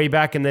 way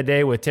back in the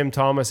day with Tim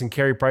Thomas and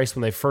Carey Price,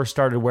 when they first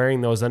started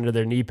wearing those under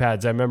their knee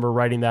pads, I remember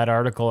writing that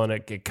article and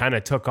it kind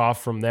of took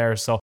off from there.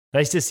 So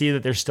nice to see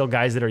that there's still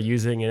guys that are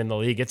using it in the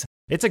league.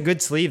 It's a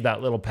good sleeve,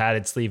 that little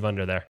padded sleeve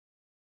under there.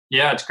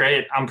 Yeah, it's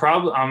great.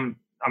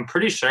 I'm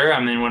pretty sure.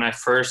 I mean, when I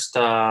first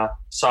saw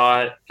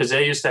it, because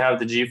they used to have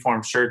the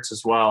G-form shirts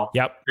as well.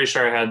 Yep. Pretty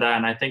sure I had that.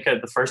 And I think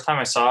the first time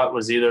I saw it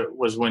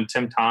was when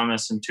Tim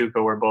Thomas and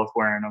Tuukka were both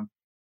wearing them.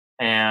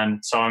 And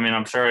so, I mean,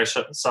 I'm sure I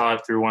saw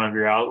it through one of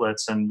your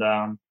outlets and,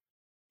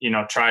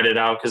 tried it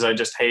out because I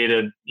just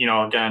hated,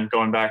 again,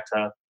 going back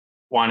to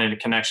wanted a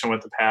connection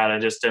with the pad. I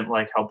just didn't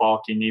like how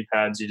bulky knee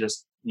pads, you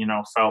just,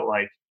 felt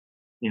like,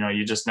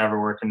 you just never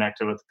were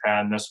connected with the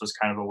pad. And this was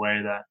kind of a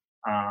way that,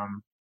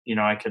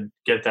 I could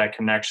get that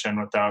connection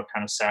without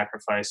kind of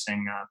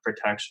sacrificing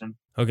protection.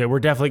 Okay, we're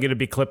definitely going to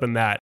be clipping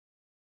that.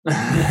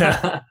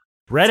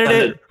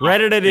 Reddit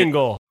it in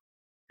goal.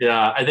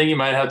 Yeah, I think you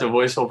might have to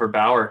voice over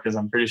Bauer because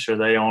I'm pretty sure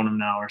they own them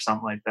now or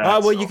something like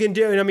that. You can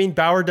do. I mean,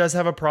 Bauer does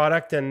have a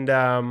product, and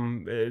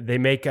they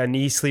make a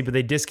knee sleeve, but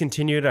they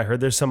discontinued. I heard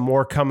there's some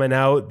more coming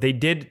out. They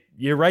did.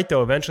 You're right,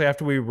 though. Eventually,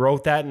 after we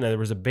wrote that, and there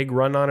was a big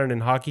run on it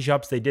in hockey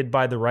shops, they did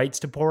buy the rights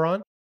to pour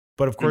on.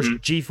 But of course,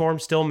 G-Form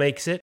still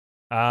makes it.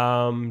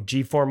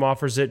 G-Form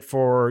offers it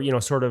for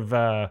sort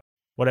of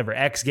whatever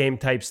X game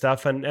type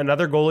stuff, and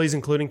other goalies,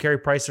 including Carey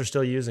Price, are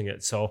still using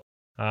it. So.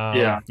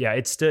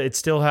 It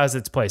still has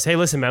its place. Hey,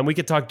 listen, man, we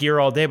could talk gear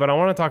all day, but I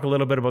want to talk a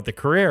little bit about the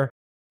career.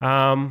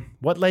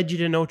 What led you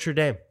to Notre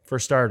Dame, for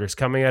starters,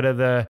 coming out of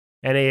the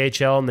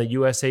NAHL and the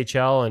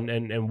USHL,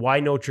 and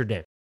why Notre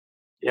Dame?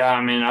 Yeah,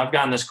 I mean, I've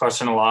gotten this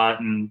question a lot,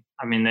 and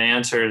I mean, the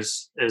answer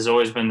has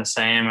always been the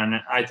same. And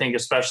I think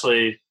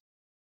especially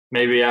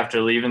maybe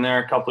after leaving there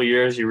a couple of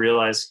years, you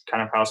realize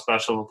kind of how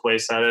special of a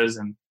place that is.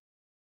 And,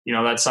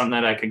 that's something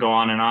that I could go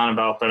on and on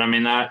about. But I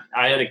mean, I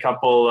had a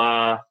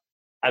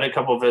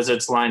couple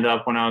visits lined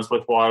up when I was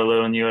with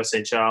Waterloo in the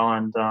USHL,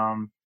 and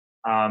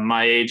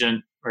my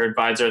agent or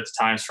advisor at the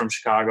time is from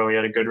Chicago. We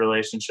had a good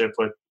relationship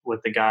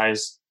with the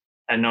guys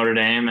at Notre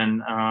Dame,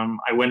 and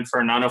I went for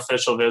an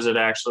unofficial visit.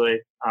 Actually,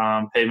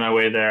 paid my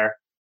way there,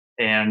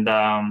 and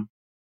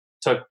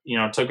took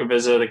a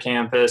visit of the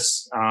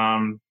campus.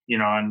 And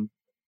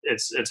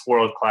it's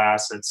world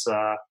class.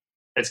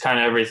 It's kind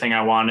of everything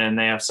I wanted, and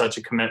they have such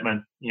a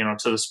commitment,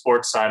 to the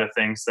sports side of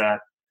things that.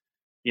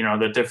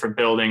 The different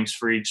buildings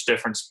for each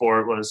different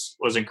sport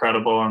was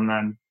incredible. And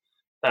then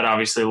that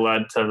obviously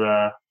led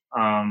to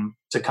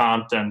to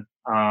Compton,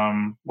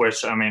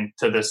 which, I mean,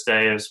 to this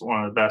day is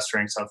one of the best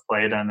rinks I've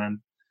played in. And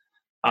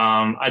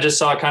I just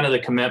saw kind of the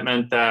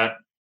commitment that,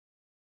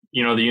 the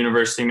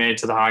university made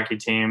to the hockey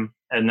team.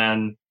 And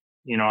then,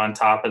 on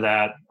top of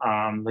that,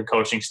 the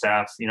coaching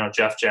staff,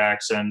 Jeff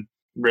Jackson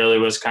really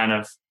was kind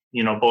of,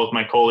 both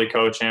my goalie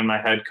coach and my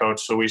head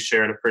coach. So we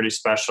shared a pretty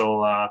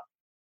special,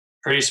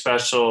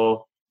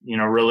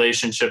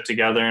 relationship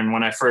together. And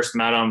when I first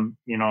met him,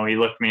 he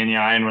looked me in the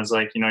eye and was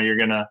like, you're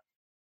going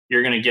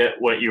to get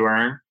what you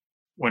earn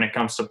when it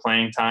comes to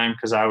playing time.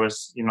 Cause I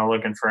was,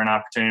 looking for an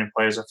opportunity to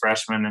play as a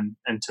freshman.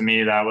 And to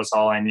me, that was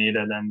all I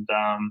needed. And,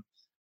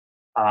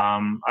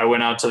 I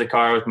went out to the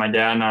car with my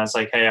dad and I was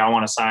like, hey, I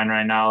want to sign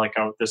right now. Like,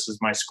 this is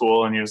my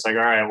school. And he was like,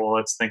 all right, well,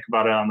 let's think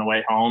about it on the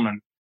way home. And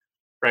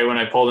right when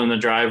I pulled in the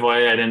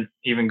driveway, I didn't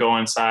even go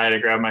inside. I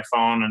grabbed my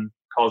phone and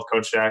called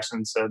Coach Jackson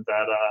and said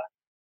that,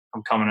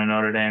 I'm coming to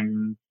Notre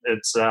Dame.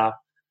 It's to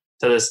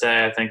this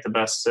day, I think, the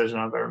best decision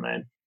I've ever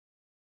made.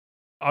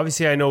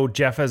 Obviously, I know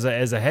Jeff as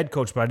a head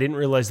coach, but I didn't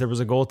realize there was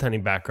a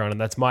goaltending background,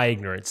 and that's my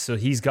ignorance. So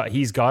he's got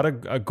a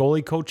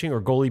goalie coaching or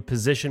goalie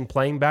position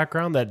playing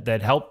background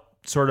that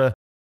helped sort of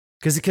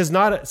because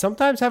not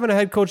sometimes having a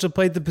head coach that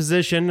played the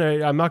position.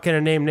 I'm not going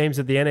to name names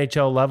at the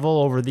NHL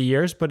level over the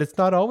years, but it's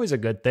not always a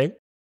good thing.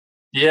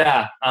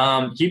 Yeah,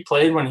 he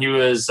played when he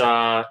was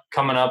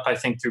coming up, I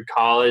think, through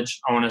college.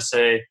 I want to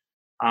say.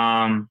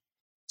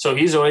 So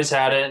he's always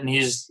had it, and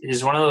he's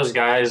one of those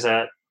guys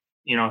that,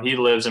 he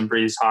lives and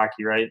breathes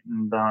hockey, right?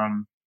 And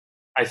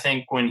I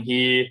think when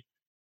he,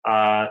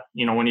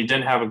 when he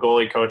didn't have a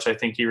goalie coach, I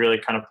think he really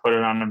kind of put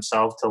it on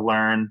himself to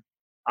learn,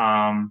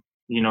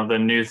 the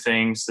new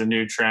things, the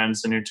new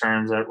trends, the new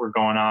terms that were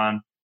going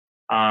on.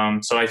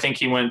 So I think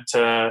he went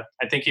to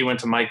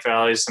Mike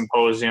Valley's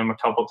symposium a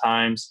couple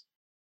times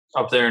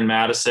up there in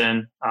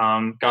Madison.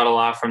 Got a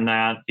lot from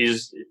that.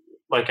 He's,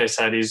 like I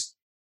said, he's,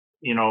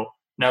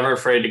 never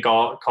afraid to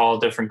call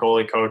different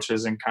goalie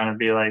coaches and kind of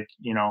be like,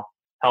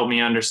 help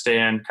me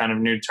understand kind of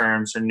new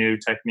terms or new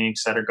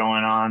techniques that are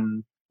going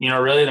on.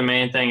 Really the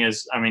main thing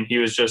is, I mean, he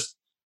was just,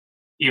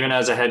 even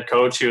as a head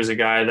coach, he was a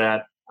guy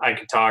that I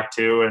could talk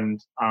to.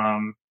 And,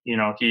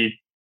 he,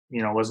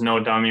 was no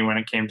dummy when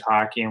it came to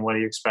hockey and what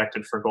he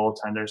expected for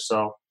goaltenders.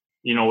 So,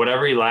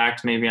 whatever he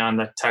lacked maybe on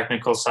the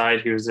technical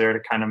side, he was there to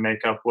kind of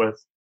make up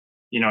with,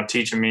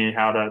 teaching me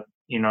how to,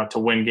 to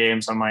win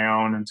games on my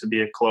own and to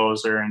be a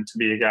closer and to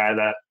be a guy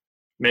that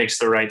makes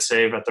the right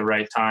save at the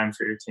right time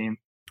for your team.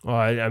 Well,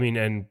 I mean,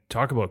 and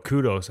talk about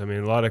kudos. I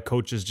mean, a lot of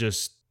coaches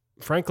just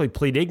frankly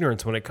plead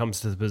ignorance when it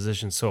comes to the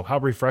position. So how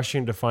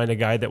refreshing to find a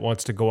guy that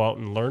wants to go out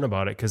and learn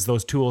about it, because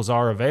those tools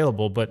are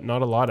available, but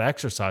not a lot of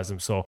exercise them.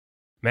 So,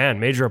 man,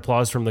 major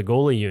applause from the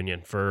goalie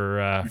union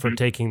for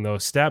taking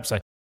those steps.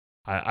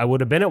 I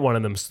would have been at one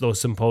of those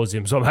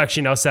symposiums. So I'm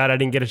actually now sad I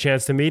didn't get a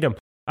chance to meet him.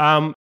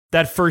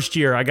 That first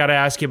year, I got to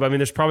ask you, I mean,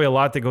 there's probably a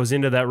lot that goes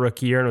into that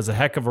rookie year, and it was a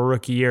heck of a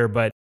rookie year,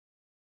 but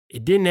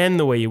it didn't end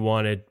the way you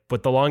wanted.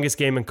 But the longest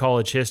game in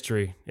college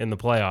history in the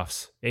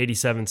playoffs,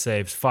 87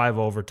 saves, 5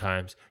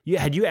 overtimes.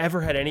 Had you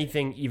ever had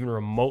anything even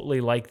remotely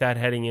like that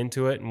heading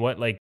into it?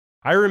 And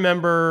I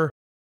remember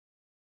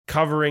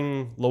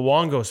covering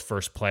Luongo's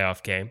first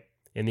playoff game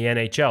in the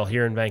NHL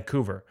here in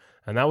Vancouver.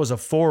 and that was a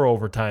 4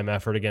 overtime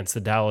effort against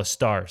the Dallas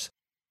Stars.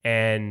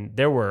 And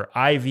there were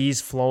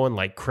IVs flowing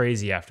like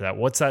crazy after that.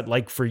 What's that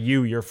like for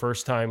you, your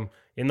first time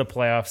in the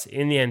playoffs,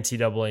 in the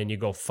NCAA, and you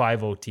go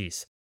 5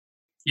 OTs?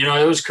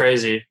 It was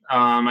crazy.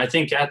 I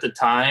think at the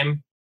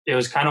time, it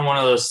was kind of one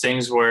of those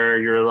things where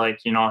you're like,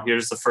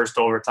 here's the first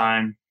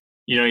overtime.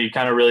 You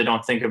kind of really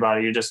don't think about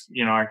it. You just,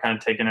 are kind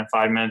of taking it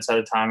 5 minutes at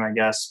a time, I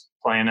guess,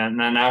 playing it. And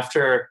then I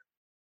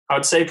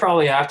would say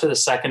probably after the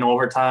second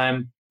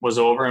overtime was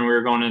over and we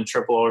were going in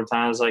triple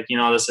overtime, I was like,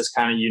 this is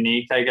kind of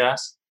unique, I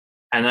guess.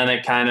 And then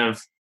it kind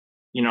of,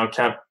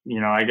 kept,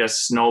 I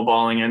guess,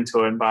 snowballing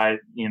into it by,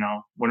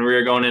 when we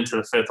were going into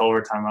the fifth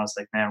overtime, I was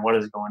like, man, what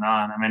is going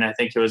on? I mean, I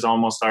think it was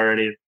almost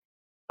already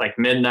like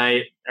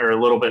midnight or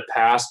a little bit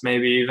past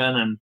maybe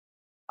even.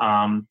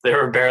 And there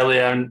were barely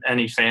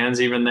any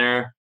fans even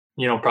there,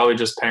 probably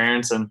just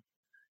parents. And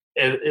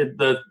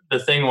the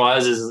thing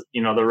is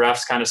the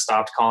refs kind of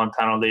stopped calling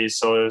penalties.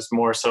 So it was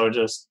more so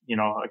just,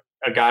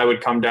 a guy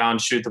would come down,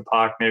 shoot the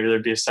puck, maybe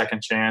there'd be a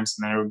second chance,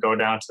 and then it would go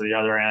down to the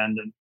other end.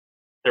 And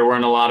there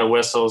weren't a lot of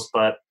whistles,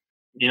 but,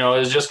 it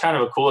was just kind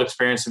of a cool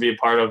experience to be a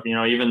part of,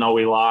 even though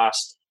we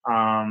lost.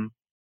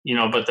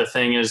 But the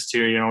thing is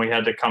too, we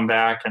had to come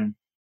back and,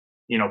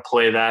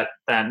 play that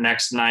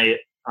next night,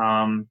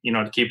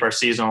 to keep our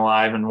season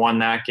alive, and won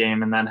that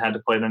game, and then had to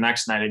play the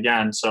next night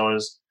again. So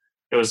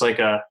it was like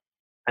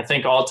I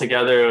think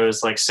altogether it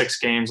was like 6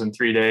 games in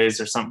 3 days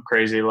or something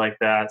crazy like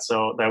that.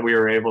 So that we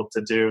were able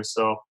to do.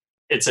 So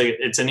it's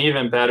an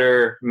even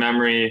better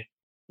memory,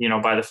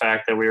 by the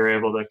fact that we were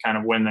able to kind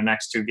of win the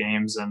next 2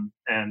 games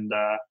and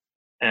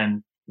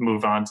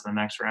move on to the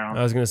next round.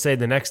 I was going to say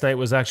the next night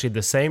was actually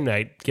the same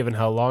night, given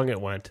how long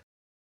it went.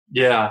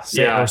 Yeah.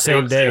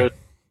 Same day.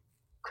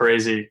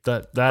 Crazy.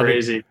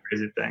 Crazy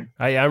thing.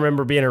 I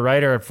remember being a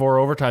writer at 4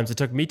 overtimes. It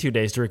took me 2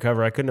 days to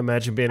recover. I couldn't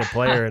imagine being a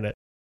player in it.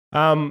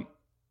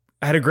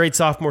 I had a great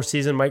sophomore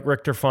season, Mike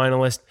Richter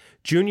finalist.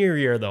 Junior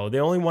year, though,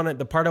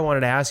 the part I wanted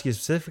to ask you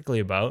specifically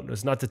about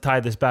was not to tie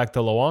this back to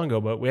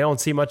Luongo, but we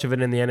don't see much of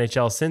it in the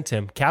NHL since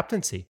him.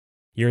 Captaincy.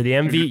 You're the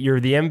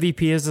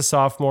MVP as a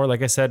sophomore.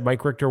 Like I said,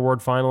 Mike Richter Award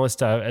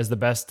finalist as the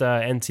best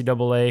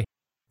NCAA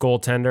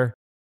goaltender.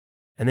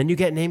 And then you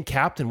get named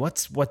captain.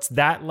 What's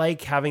that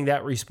like, having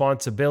that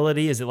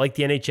responsibility? Is it like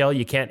the NHL?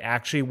 You can't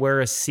actually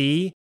wear a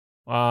C.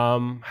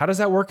 How does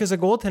that work as a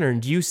goaltender?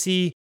 And do you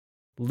see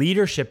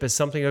leadership as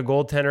something a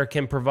goaltender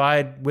can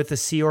provide with a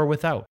C or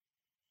without?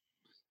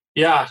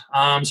 Yeah.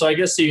 So I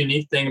guess the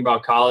unique thing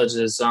about college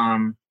is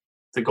the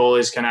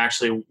goalies can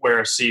actually wear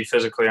a C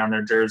physically on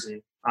their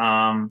jersey.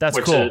 That's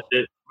cool.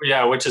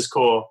 Which is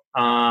cool.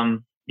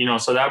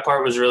 So that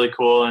part was really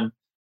cool.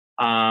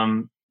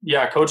 And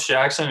Coach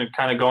Jackson,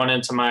 kind of going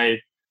into my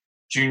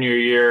junior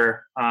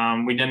year,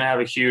 we didn't have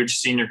a huge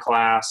senior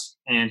class,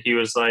 and he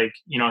was like,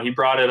 he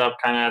brought it up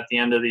kind of at the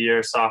end of the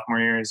year, sophomore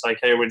year. He's like,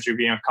 hey, would you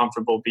be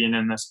uncomfortable being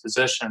in this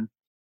position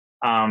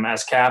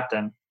as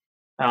captain?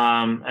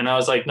 And I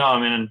was like, no, I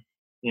mean,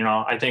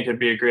 I think it'd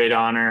be a great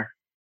honor.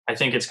 I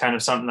think it's kind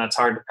of something that's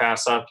hard to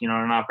pass up, an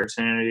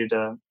opportunity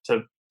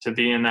to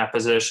be in that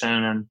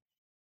position and,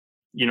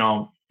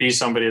 be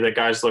somebody that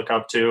guys look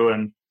up to.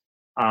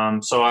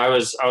 And so I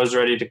was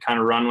ready to kind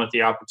of run with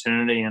the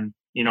opportunity. And,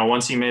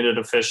 once he made it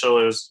official,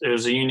 it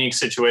was a unique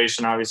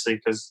situation, obviously,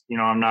 because,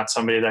 I'm not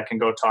somebody that can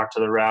go talk to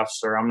the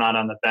refs, or I'm not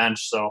on the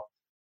bench. So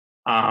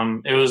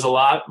it was a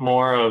lot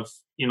more of,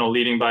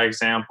 leading by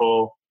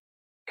example,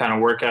 kind of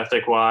work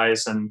ethic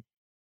wise, and,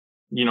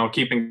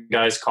 keeping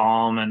guys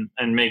calm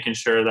and making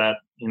sure that,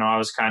 I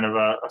was kind of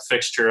a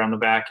fixture on the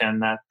back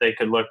end that they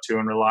could look to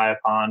and rely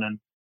upon.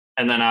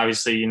 And then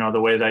obviously, the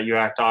way that you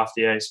act off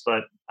the ice.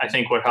 But I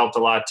think what helped a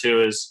lot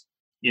too is,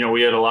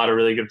 we had a lot of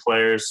really good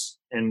players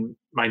in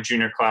my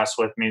junior class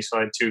with me. So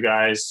I had 2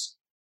 guys,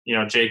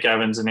 Jake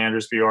Evans and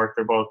Anders Bjork.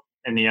 They're both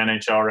in the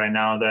NHL right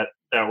now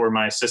that were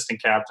my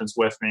assistant captains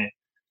with me.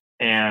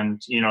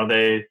 And,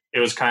 it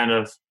was kind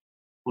of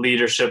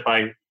leadership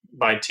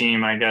by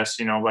team, I guess,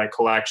 by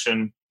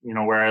collection,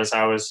 whereas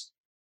I was,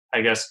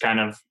 I guess, kind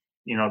of,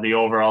 the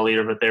overall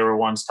leader, but they were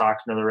ones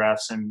talking to the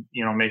refs and,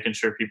 making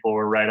sure people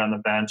were right on the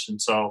bench. And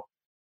so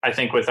I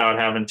think without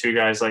having 2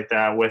 guys like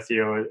that with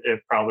you, it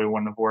probably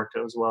wouldn't have worked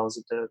as well as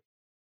it did.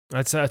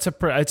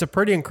 It's a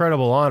pretty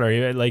incredible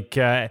honor. Like,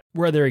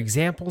 were there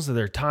examples? Are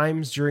there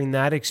times during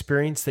that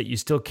experience that you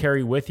still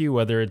carry with you,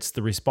 whether it's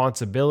the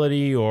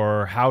responsibility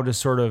or how to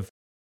sort of,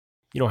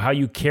 how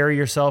you carry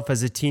yourself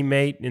as a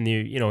teammate in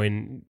the,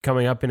 in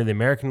coming up into the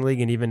American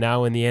League and even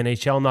now in the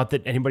NHL? Not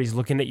that anybody's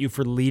looking at you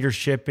for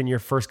leadership in your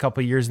first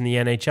couple of years in the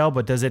NHL,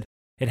 but does it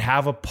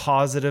have a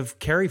positive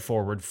carry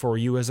forward for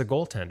you as a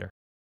goaltender?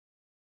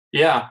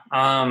 Yeah.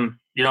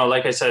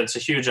 Like I said, it's a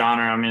huge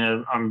honor. I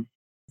mean, I'm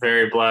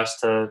very blessed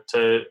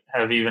to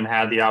have even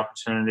had the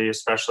opportunity,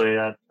 especially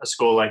at a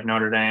school like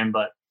Notre Dame.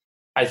 But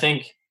I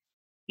think,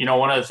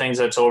 one of the things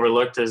that's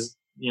overlooked is,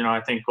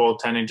 I think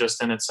goaltending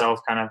just in itself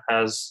kind of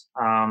has,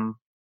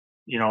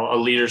 a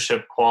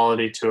leadership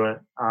quality to it.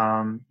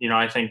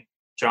 I think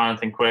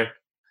Jonathan Quick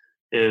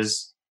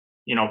is,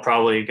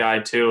 probably a guy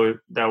too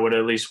that would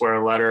at least wear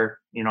a letter,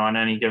 on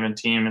any given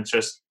team. It's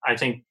just, I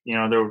think,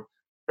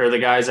 they're the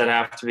guys that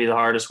have to be the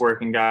hardest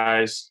working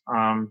guys.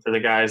 They're the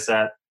guys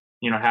that,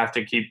 have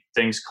to keep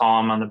things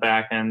calm on the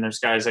back end. There's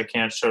guys that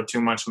can't show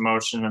too much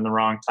emotion in the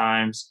wrong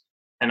times.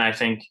 And I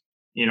think,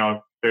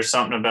 there's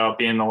something about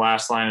being the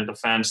last line of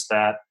defense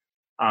that,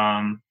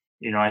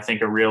 I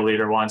think a real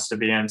leader wants to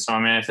be in. So,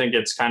 I think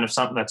it's kind of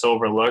something that's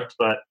overlooked,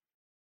 but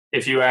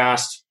if you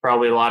asked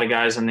probably a lot of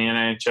guys in the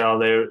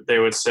NHL, they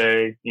would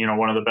say,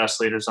 one of the best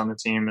leaders on the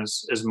team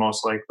is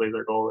most likely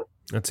their goalie.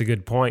 That's a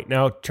good point.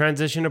 Now,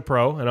 transition to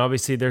pro, and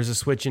obviously there's a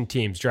switch in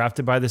teams.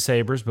 Drafted by the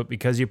Sabres, but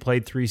because you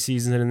played 3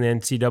 seasons in the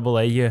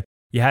NCAA,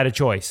 you had a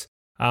choice.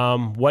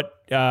 What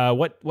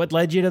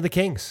led you to the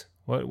Kings?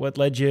 What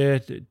led you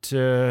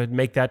to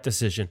make that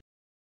decision?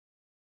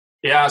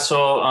 Yeah,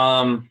 so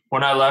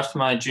when I left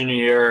my junior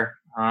year,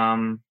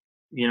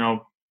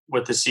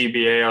 with the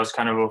CBA, I was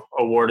kind of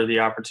awarded the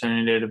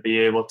opportunity to be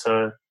able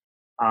to,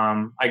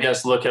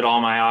 look at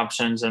all my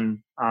options. And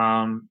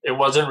it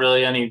wasn't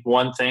really any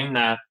one thing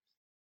that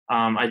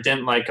I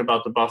didn't like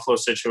about the Buffalo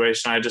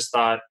situation. I just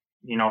thought,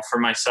 for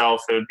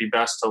myself, it would be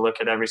best to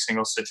look at every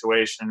single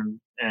situation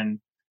and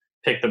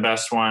pick the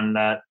best one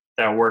that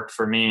worked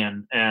for me.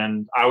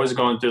 And I was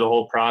going through the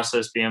whole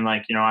process being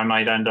like, I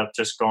might end up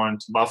just going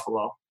to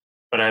Buffalo,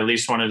 but I at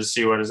least wanted to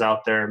see what is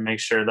out there,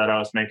 make sure that I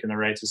was making the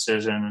right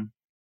decision and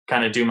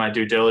kind of do my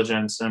due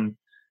diligence. And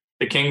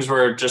the Kings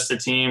were just a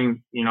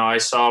team, I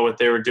saw what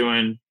they were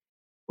doing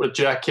with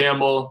Jack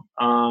Campbell.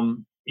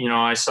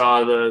 I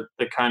saw the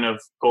kind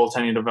of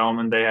goaltending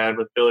development they had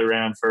with Billy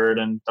Ranford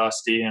and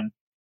Dusty. And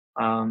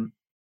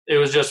it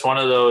was just one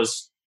of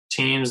those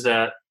teams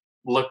that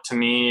looked to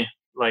me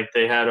like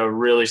they had a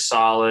really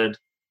solid,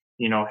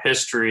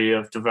 history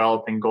of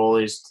developing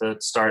goalies to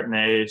start in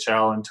the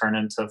AHL and turn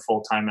into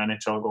full-time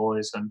NHL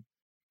goalies. And,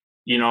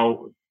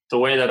 the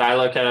way that I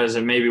look at it is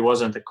it maybe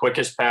wasn't the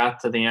quickest path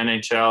to the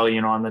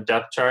NHL, on the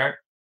depth chart,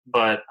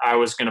 but I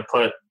was going to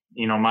put,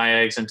 my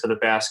eggs into the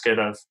basket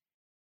of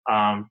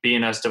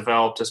being as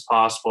developed as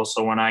possible.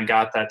 So when I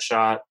got that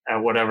shot at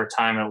whatever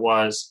time it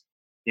was,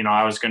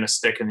 I was going to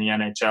stick in the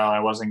NHL. I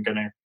wasn't going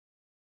to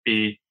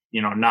be,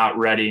 not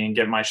ready and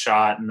get my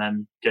shot and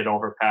then get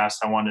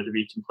overpassed. I wanted to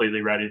be completely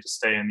ready to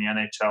stay in the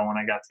NHL when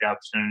I got the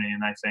opportunity.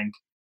 And I think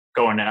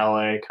going to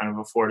LA kind of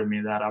afforded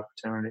me that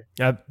opportunity.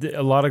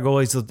 A lot of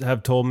goalies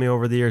have told me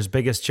over the years,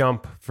 biggest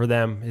jump for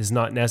them is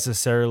not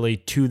necessarily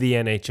to the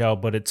NHL,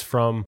 but it's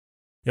from,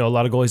 a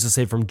lot of goalies will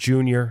say from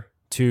junior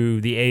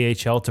to the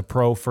AHL to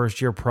pro,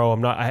 first year pro.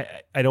 I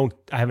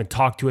haven't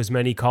talked to as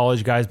many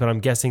college guys, but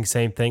I'm guessing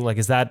same thing. Like,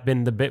 was that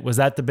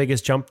the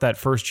biggest jump, that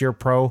first year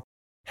pro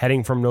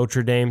heading from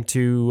Notre Dame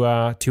to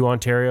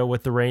Ontario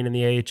with the Reign in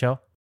the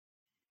AHL?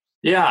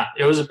 Yeah,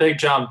 it was a big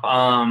jump.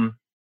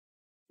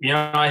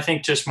 I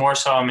think just more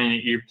so,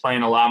 you're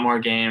playing a lot more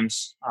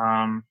games.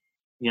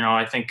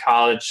 I think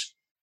college,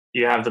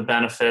 you have the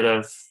benefit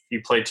of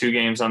you play 2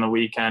 games on the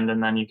weekend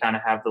and then you kind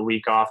of have the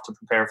week off to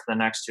prepare for the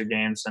next 2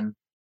 games. And,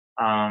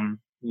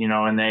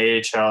 in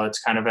the AHL, it's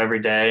kind of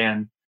every day.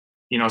 And,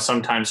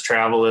 sometimes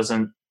travel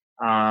isn't,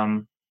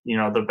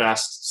 the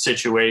best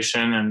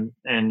situation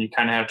and you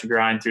kind of have to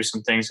grind through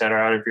some things that are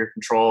out of your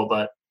control.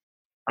 But,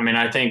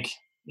 I think,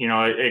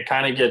 it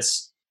kind of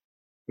gets,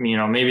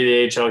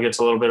 maybe the AHL gets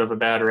a little bit of a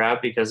bad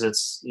rap because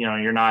it's,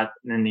 you're not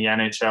in the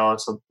NHL,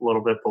 it's a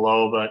little bit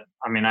below. But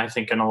I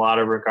think in a lot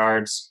of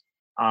regards,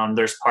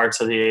 there's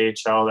parts of the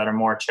AHL that are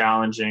more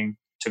challenging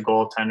to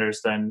goaltenders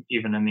than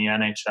even in the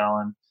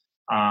NHL.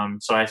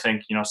 And so I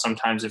think,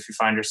 sometimes if you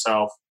find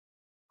yourself,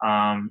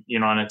 on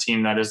a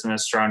team that isn't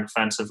as strong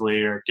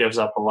defensively or gives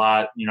up a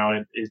lot,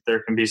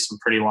 there can be some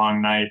pretty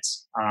long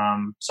nights.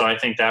 So I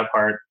think that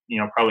part,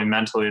 probably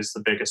mentally is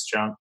the biggest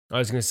jump. I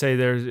was going to say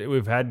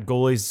we've had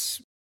goalies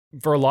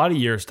for a lot of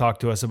years talk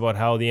to us about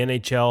how the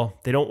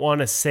NHL, they don't want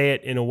to say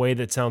it in a way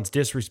that sounds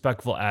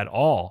disrespectful at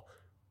all,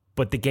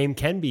 but the game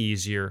can be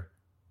easier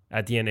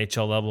at the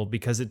NHL level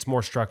because it's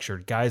more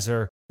structured.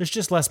 There's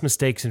just less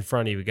mistakes in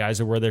front of you.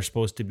 Guys are where they're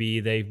supposed to be.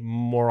 They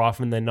more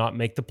often than not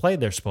make the play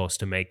they're supposed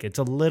to make. It's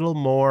a little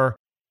more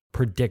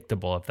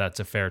predictable, if that's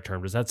a fair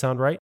term. Does that sound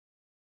right?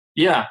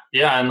 Yeah.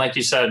 And like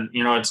you said,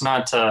 it's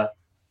not to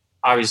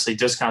obviously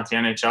discount the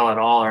NHL at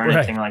all or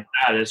anything like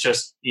that. It's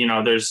just,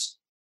 there's,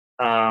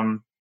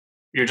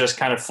 you're just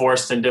kind of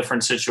forced in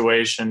different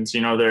situations.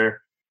 You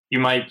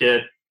might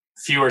get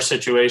fewer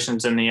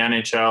situations in the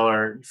NHL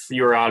or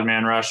fewer odd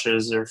man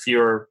rushes or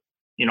fewer,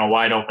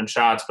 wide open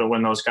shots. But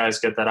when those guys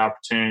get that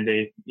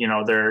opportunity,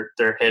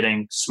 they're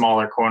hitting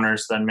smaller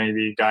corners than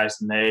maybe guys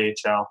in the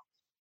AHL.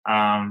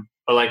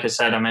 But like I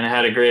said, I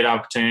had a great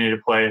opportunity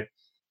to play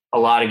a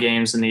lot of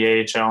games in the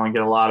AHL and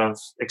get a lot of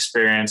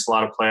experience, a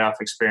lot of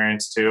playoff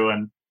experience too.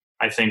 And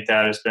I think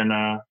that has been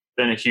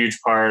a huge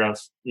part of,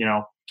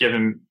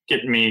 getting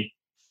me,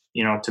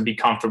 to be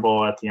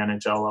comfortable at the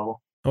NHL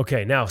level.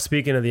 Okay, now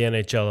speaking of the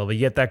NHL level, you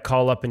get that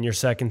call up in your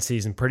second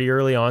season pretty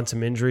early on,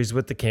 some injuries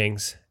with the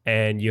Kings,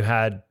 and you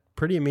had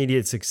pretty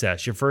immediate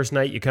success. Your first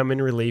night, you come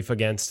in relief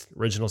against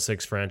Original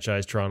Six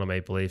franchise, Toronto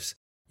Maple Leafs.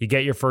 You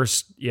get your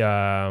first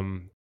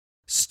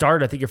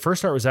start, I think your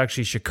first start was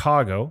actually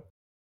Chicago,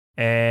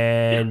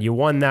 and you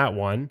won that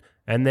one.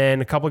 And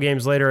then a couple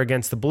games later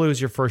against the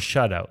Blues, your first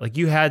shutout. Like,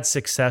 you had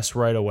success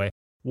right away.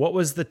 What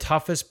was the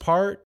toughest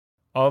part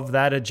of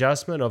that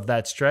adjustment, of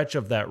that stretch,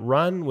 of that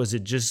run? Was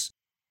it just,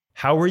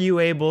 how were you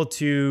able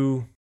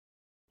to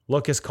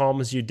look as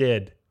calm as you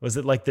did? Was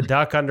it like the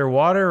duck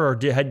underwater, or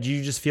did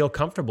you just feel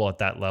comfortable at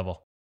that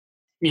level?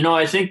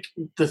 I think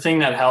the thing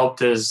that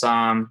helped is,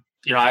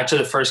 actually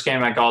the first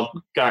game I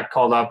got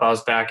called up, I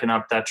was backing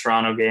up that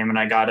Toronto game, and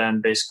I got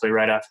in basically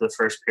right after the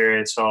first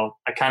period. So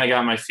I kind of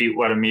got my feet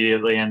wet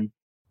immediately. And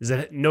is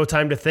it no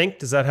time to think?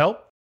 Does that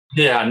help?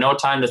 Yeah, no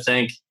time to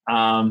think.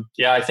 I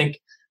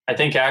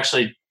think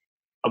actually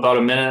about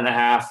a minute and a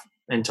half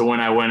into when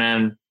I went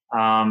in,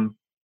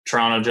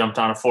 Toronto jumped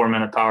on a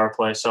 4-minute power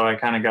play. So I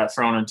kind of got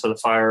thrown into the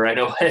fire right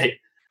away.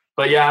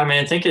 But yeah, I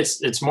mean, I think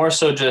it's more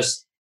so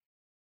just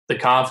the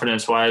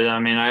confidence wise. I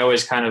mean, I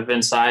always kind of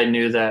inside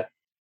knew that,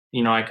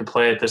 I could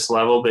play at this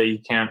level, but you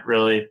can't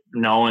really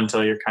know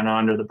until you're kind of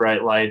under the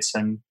bright lights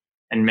and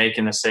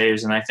making the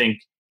saves. And I think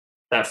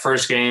that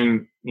first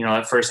game,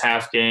 that first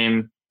half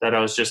game, that I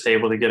was just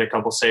able to get a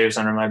couple saves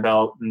under my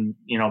belt and,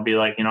 be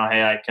like,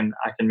 hey, I can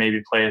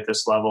maybe play at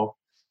this level.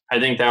 I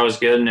think that was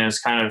good. And it was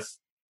kind of,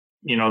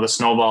 the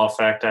snowball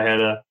effect. I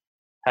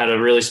had a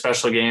really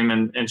special game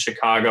in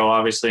Chicago,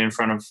 obviously in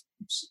front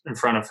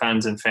of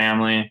friends and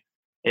family.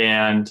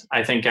 And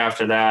I think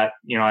after that,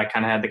 I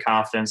kind of had the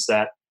confidence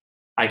that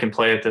I can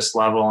play at this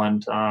level.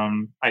 And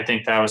I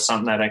think that was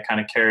something that I kind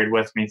of carried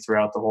with me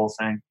throughout the whole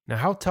thing. Now,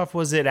 how tough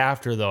was it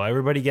after, though?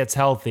 Everybody gets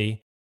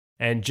healthy,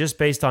 and just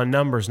based on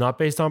numbers, not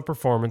based on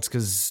performance,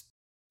 because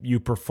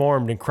you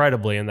performed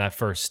incredibly in that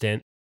first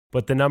stint,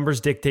 but the numbers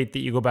dictate that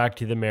you go back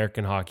to the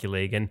American Hockey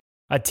League. And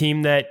a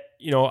team that,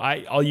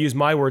 I'll use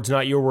my words,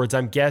 not your words,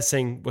 I'm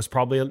guessing was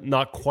probably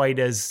not quite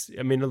as,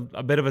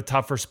 a bit of a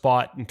tougher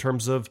spot in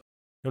terms of,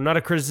 not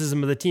a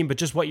criticism of the team, but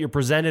just what you're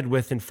presented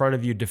with in front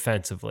of you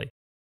defensively.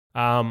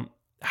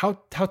 How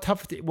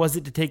tough was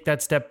it to take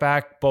that step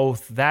back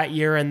both that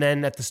year and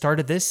then at the start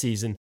of this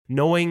season,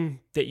 knowing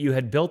that you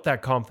had built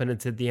that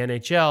confidence at the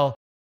NHL,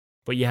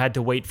 but you had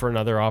to wait for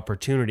another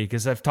opportunity?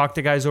 Because I've talked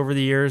to guys over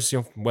the years,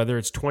 whether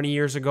it's 20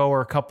 years ago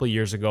or a couple of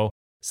years ago,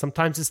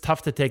 sometimes it's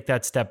tough to take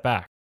that step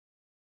back.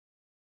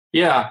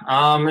 Yeah,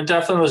 it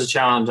definitely was a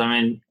challenge. I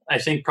mean, I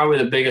think probably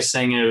the biggest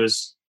thing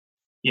is,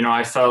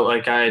 I felt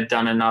like I had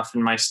done enough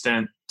in my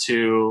stint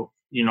to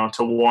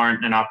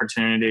warrant an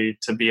opportunity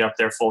to be up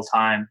there full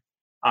time.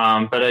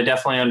 But I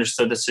definitely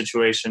understood the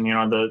situation.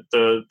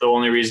 The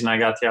only reason I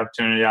got the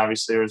opportunity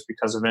obviously was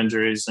because of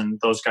injuries, and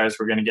those guys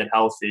were going to get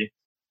healthy.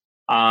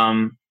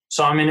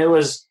 So, I mean, it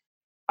was,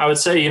 I would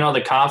say,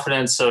 the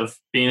confidence of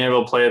being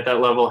able to play at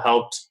that level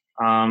helped,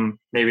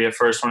 maybe at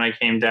first when I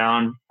came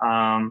down.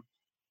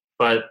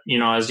 But,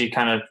 as you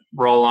kind of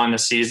roll on the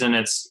season,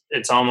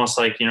 it's almost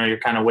like, you're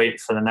kind of waiting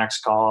for the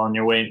next call, and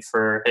you're waiting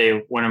for,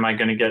 hey, when am I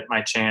going to get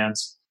my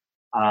chance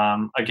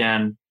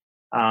again?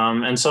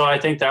 And so I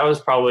think that was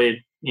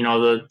probably,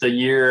 the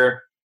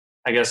year,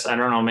 I guess, I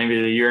don't know,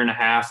 maybe the year and a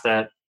half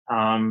that,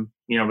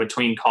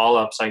 between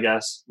call-ups, I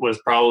guess, was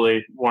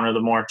probably one of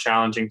the more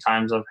challenging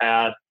times I've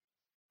had.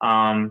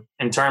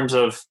 In terms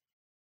of,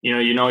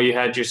 you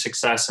had your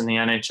success in the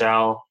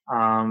NHL,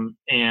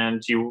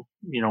 and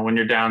when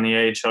you're down the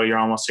AHL, you're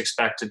almost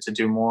expected to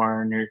do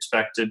more, and you're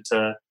expected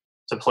to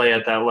play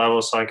at that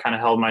level. So I kind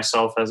of held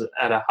myself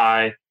at a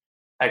high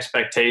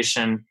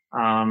expectation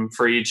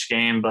for each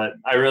game, but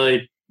I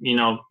really,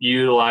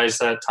 utilized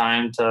that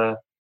time to,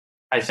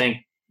 I think,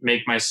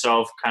 make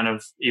myself kind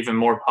of even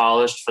more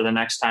polished for the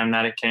next time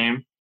that it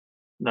came,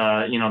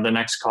 the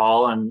next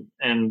call.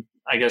 And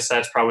I guess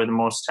that's probably the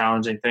most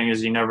challenging thing,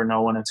 is you never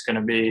know when it's going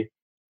to be.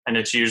 And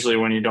it's usually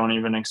when you don't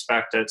even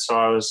expect it. So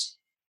I was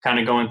kind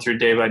of going through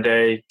day by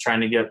day,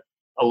 trying to get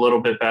a little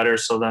bit better.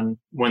 So then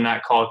when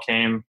that call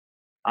came,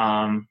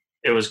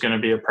 it was going to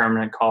be a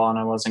permanent call, and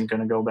I wasn't going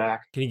to go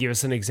back. Can you give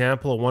us an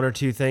example of one or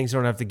two things? You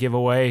don't have to give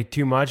away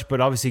too much,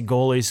 but obviously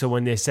goalies. So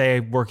when they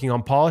say working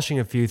on polishing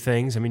a few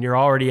things, I mean, you're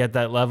already at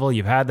that level.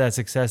 You've had that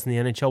success in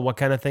the NHL. What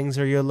kind of things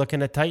are you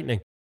looking at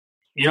tightening?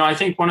 I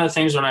think one of the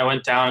things when I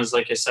went down is,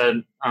 like I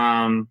said,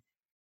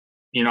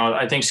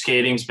 I think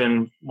skating's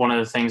been one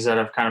of the things that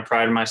I've kind of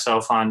prided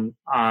myself on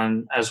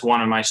as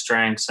one of my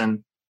strengths.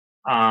 And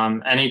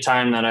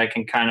anytime that I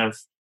can kind of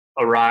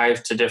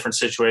arrive to different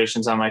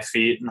situations on my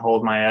feet and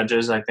hold my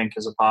edges, I think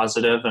is a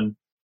positive. And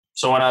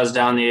so when I was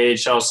down the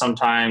AHL,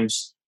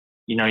 sometimes,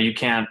 you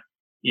can't,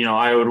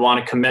 I would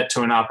want to commit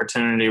to an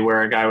opportunity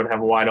where a guy would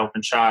have a wide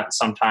open shot.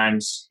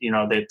 Sometimes,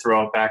 they'd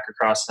throw it back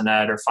across the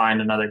net or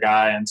find another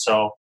guy. And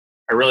so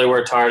I really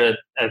worked hard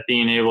at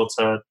being able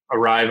to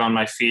arrive on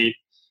my feet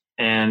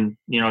and,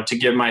 to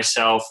give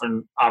myself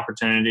an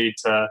opportunity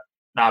to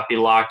not be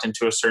locked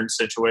into a certain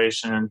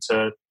situation, and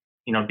to,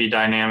 be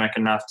dynamic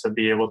enough to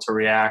be able to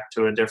react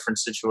to a different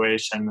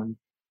situation. And,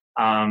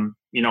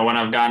 when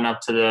I've gotten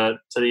up to the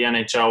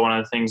NHL, one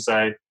of the things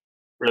I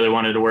really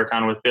wanted to work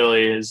on with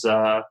Billy is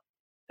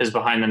his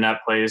behind the net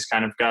play. He's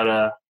kind of got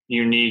a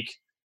unique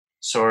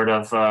sort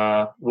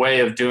of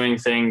way of doing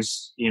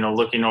things,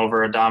 looking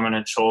over a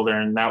dominant shoulder.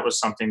 And that was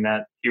something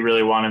that he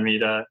really wanted me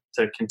to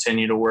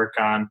continue to work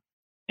on.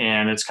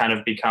 And it's kind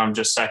of become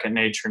just second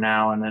nature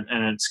now. And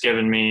it's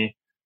given me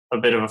a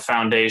bit of a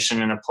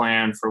foundation and a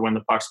plan for when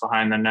the puck's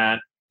behind the net,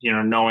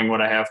 knowing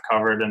what I have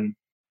covered and,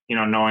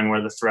 knowing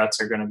where the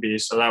threats are going to be.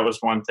 So that was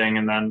one thing.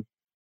 And then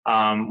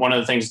one of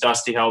the things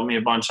Dusty helped me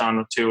a bunch on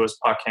with too was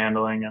puck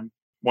handling. And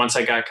once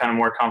I got kind of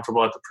more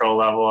comfortable at the pro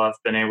level, I've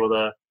been able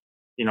to,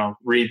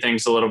 read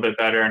things a little bit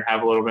better and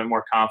have a little bit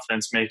more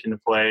confidence making the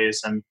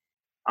plays.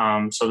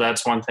 And so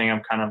that's one thing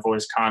I'm kind of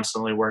always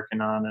constantly working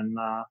on. And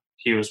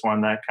he was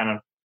one that kind of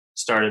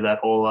started that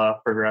whole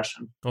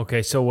progression.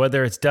 Okay, so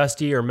whether it's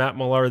Dusty or Matt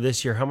Millar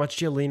this year, how much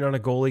do you lean on a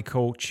goalie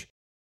coach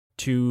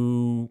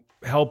to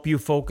help you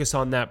focus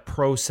on that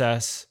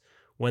process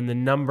when the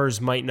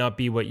numbers might not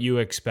be what you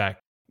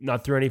expect?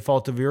 Not through any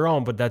fault of your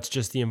own, but that's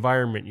just the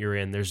environment you're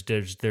in. There's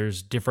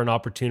different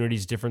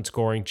opportunities, different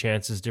scoring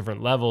chances,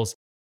 different levels.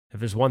 If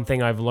there's one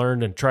thing I've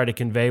learned and try to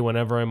convey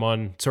whenever I'm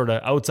on sort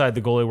of outside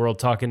the goalie world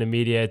talking to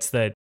media, it's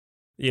that,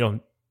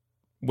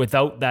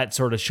 without that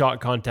sort of shot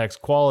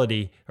context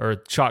quality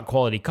or shot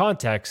quality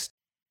context,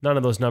 none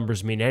of those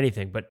numbers mean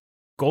anything. But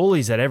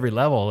goalies at every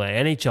level, the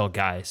NHL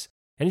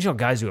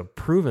guys who have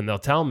proven, they'll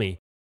tell me,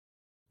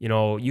 you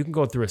can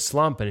go through a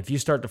slump, and if you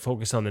start to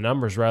focus on the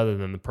numbers rather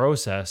than the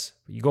process,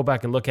 you go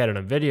back and look at it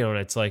on video and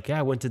it's like,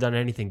 I wouldn't have done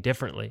anything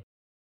differently.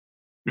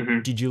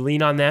 Mm-hmm. Did you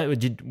lean on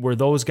that? Were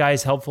those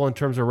guys helpful in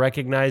terms of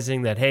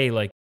recognizing that, hey,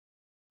 like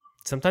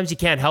sometimes you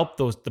can't help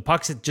the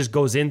pucks, it just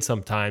goes in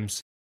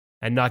sometimes,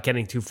 and not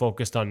getting too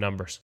focused on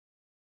numbers?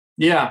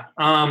 Yeah,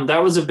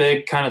 that was a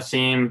big kind of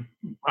theme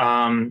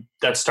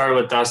that started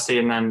with Dusty,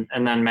 and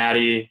then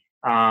Maddie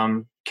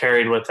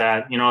carried with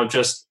that.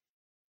 Just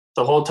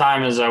the whole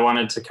time is I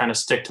wanted to kind of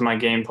stick to my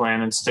game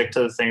plan and stick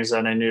to the things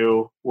that I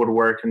knew would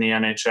work in the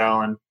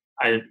NHL.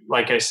 And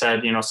like I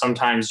said,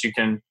 sometimes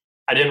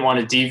I didn't want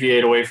to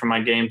deviate away from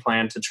my game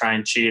plan to try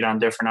and cheat on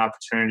different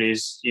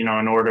opportunities, in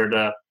order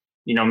to,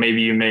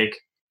 maybe you make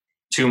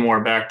 2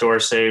 more backdoor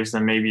saves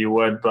than maybe you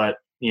would, but,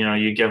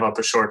 you give up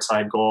a short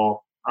side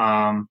goal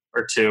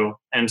or 2.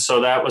 And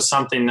so that was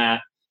something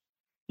that,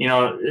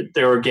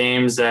 there were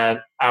games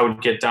that I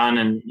would get done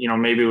and,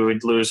 maybe we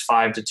would lose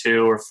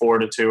 5-2 or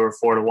 4-2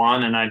 or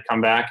 4-1. And I'd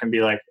come back and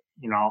be like,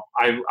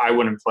 I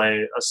wouldn't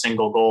play a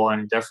single goal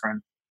any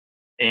different.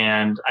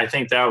 And I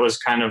think that was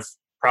kind of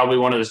probably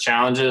one of the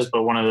challenges,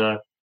 but one of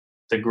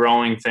the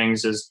growing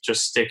things is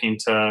just sticking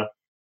to,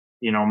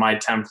 my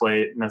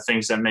template and the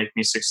things that make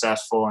me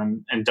successful.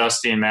 And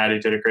Dusty and Maddie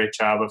did a great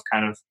job of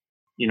kind of,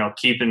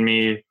 keeping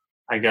me,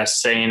 I guess,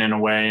 sane in a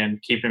way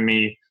and keeping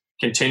me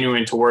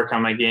continuing to work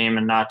on my game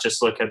and not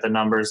just look at the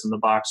numbers and the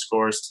box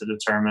scores to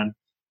determine,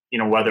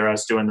 whether I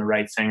was doing the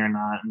right thing or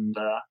not. And,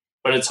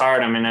 but it's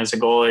hard. I mean, as a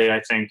goalie,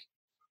 I think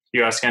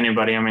you ask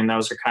anybody, I mean,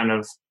 those are kind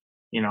of,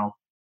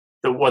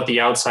 what the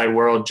outside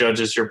world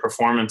judges your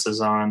performances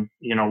on,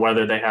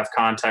 whether they have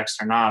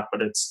context or not, but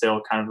it's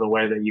still kind of the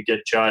way that you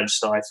get judged.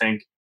 So I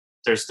think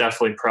there's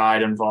definitely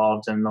pride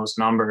involved in those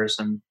numbers.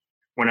 And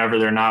whenever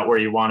they're not where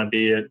you want to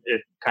be,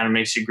 it kind of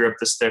makes you grip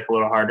the stick a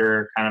little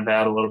harder, kind of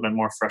add a little bit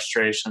more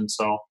frustration.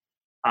 So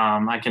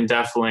I can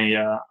definitely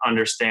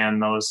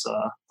understand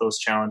those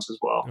challenges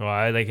well.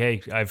 Well,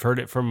 hey, I've heard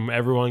it from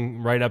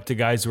everyone right up to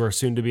guys who are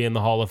soon to be in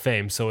the Hall of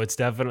Fame. So it's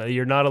definitely,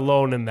 you're not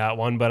alone in that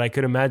one, but I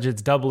could imagine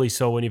it's doubly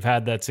so when you've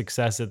had that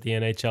success at the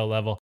NHL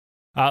level.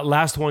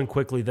 Last one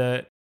quickly,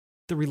 the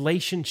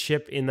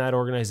relationship in that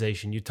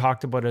organization, you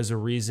talked about as a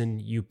reason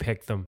you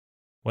picked them,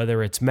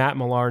 whether it's Matt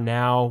Millar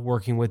now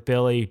working with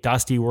Billy,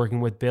 Dusty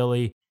working with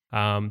Billy.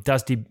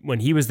 Dusty,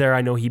 when he was there,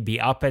 I know he'd be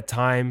up at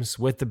times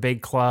with the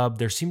big club.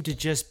 There seemed to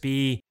just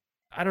be,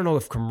 I don't know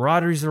if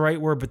camaraderie is the right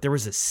word, but there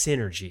was a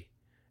synergy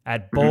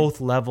at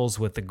both levels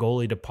with the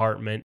goalie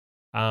department.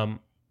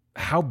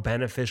 How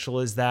beneficial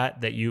is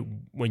that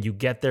when you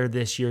get there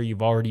this year,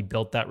 you've already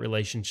built that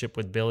relationship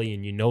with Billy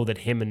and you know that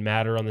him and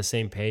Matt are on the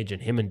same page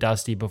and him and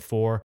Dusty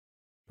before?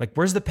 Like,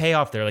 where's the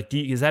payoff there? Like,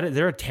 is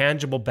there a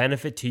tangible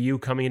benefit to you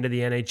coming into the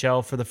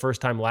NHL for the first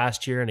time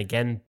last year and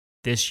again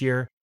this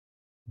year,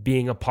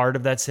 being a part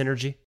of that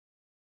synergy?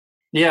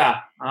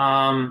 Yeah.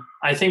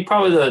 I think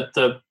probably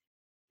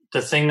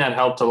the thing that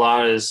helped a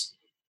lot is,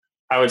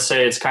 I would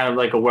say it's kind of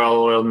like a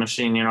well-oiled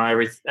machine.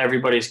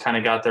 Everybody's kind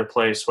of got their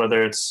place,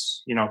 whether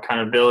it's,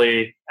 kind of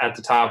Billy at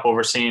the top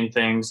overseeing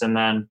things and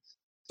then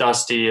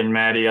Dusty and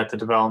Maddie at the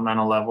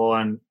developmental level.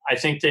 And I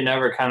think they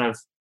never kind of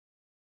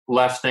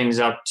left things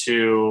up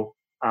to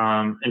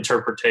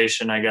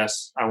interpretation, I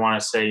guess I want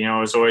to say. It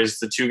was always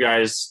the 2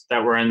 guys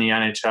that were in the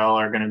NHL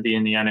are going to be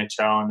in the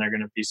NHL and they're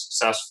going to be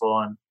successful.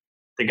 And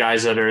the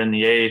guys that are in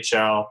the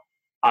AHL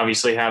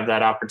obviously have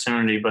that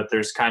opportunity, but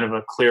there's kind of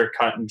a clear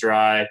cut and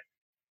dry,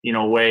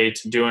 way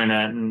to doing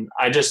it. And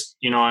I just,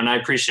 and I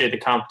appreciate the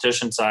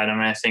competition side. I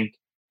mean, I think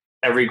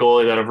every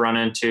goalie that I've run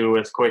into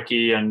with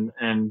Quickie and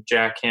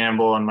Jack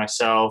Campbell and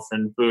myself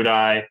and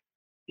Budai,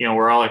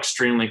 we're all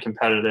extremely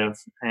competitive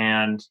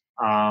and,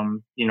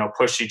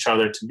 push each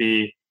other to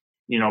be,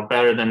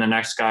 better than the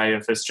next guy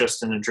if it's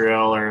just in a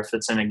drill or if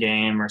it's in a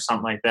game or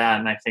something like that.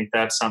 And I think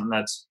that's something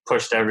that's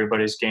pushed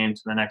everybody's game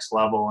to the next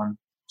level. And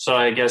so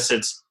I guess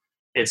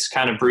it's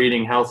kind of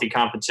breeding healthy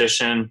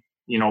competition,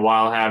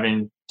 while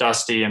having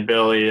Dusty and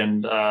Billy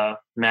and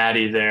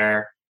Maddie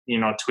there,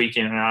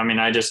 tweaking. And I mean,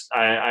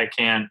 I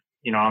can't,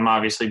 I'm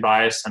obviously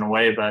biased in a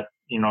way, but,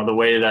 the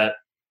way that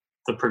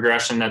the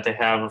progression that they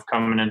have of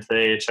coming into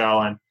the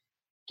AHL and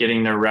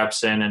getting their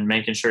reps in and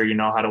making sure you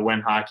know how to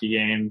win hockey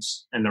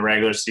games in the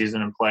regular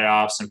season and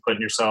playoffs and putting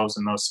yourselves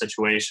in those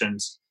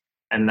situations.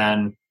 And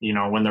then,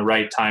 when the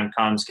right time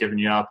comes, giving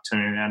you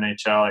opportunity in the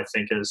NHL, I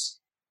think is,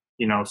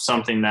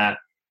 something that,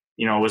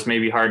 was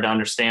maybe hard to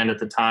understand at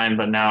the time,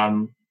 but now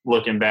I'm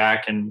looking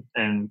back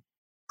and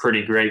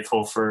pretty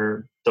grateful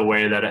for the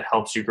way that it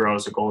helps you grow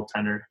as a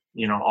goaltender,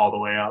 all the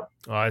way up.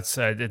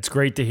 It's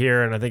great to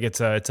hear, and I think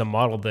it's a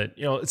model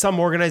that some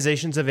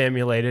organizations have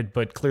emulated,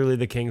 but clearly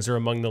the Kings are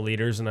among the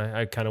leaders, and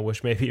I kind of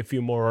wish maybe a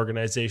few more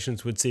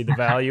organizations would see the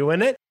value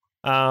in it.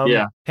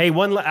 Yeah. Hey,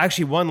 one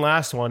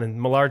last one,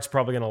 and Millard's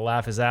probably going to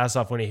laugh his ass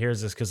off when he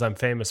hears this because I'm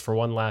famous for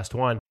one last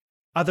one.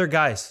 Other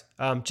guys,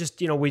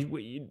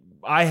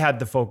 I had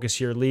the focus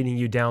here leading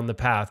you down the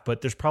path, but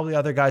there's probably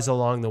other guys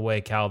along the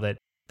way, Cal, that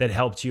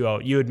helped you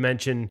out. You had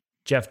mentioned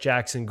Jeff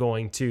Jackson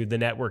going to the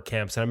network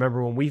camps. And I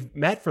remember when we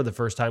met for the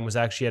first time was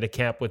actually at a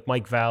camp with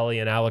Mike Valley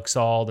and Alex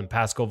Auld and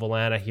Pascal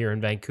Villana here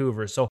in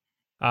Vancouver. So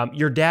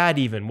your dad,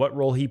 even what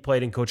role he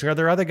played in coaching. Are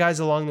there other guys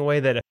along the way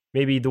that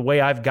maybe the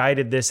way I've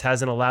guided this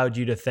hasn't allowed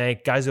you to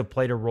thank, guys who have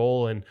played a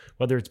role in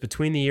whether it's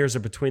between the years or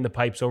between the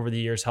pipes over the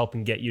years,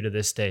 helping get you to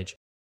this stage?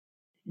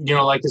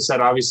 Like I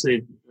said,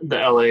 obviously the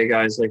LA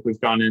guys, like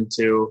we've gone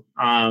into,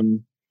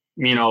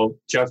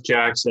 Jeff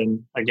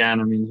Jackson,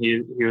 again, I mean,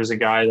 he was a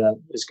guy that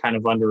is kind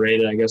of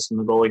underrated, I guess, in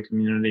the goalie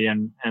community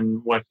and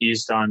what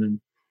he's done.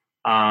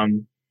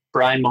 And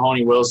Brian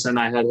Mahoney-Wilson,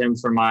 I had him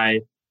for my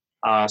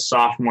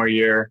sophomore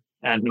year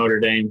at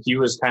Notre Dame. He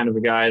was kind of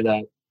a guy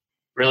that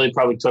really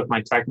probably took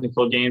my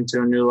technical game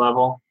to a new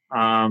level.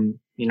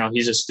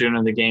 He's a student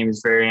of the game.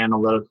 He's very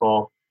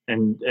analytical.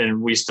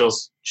 And we still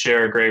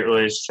share a great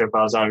relationship.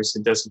 I was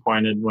obviously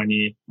disappointed when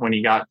he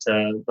got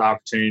to the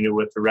opportunity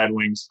with the Red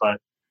Wings, but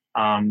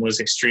was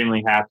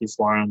extremely happy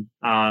for him.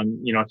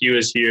 He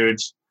was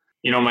huge.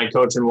 My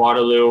coach in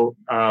Waterloo,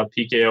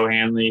 PK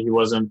O'Hanley, he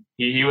was a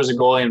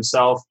goalie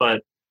himself,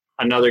 but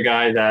another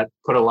guy that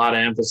put a lot of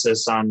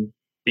emphasis on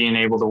being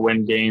able to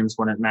win games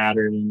when it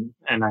mattered.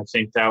 And I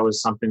think that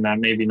was something that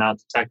maybe not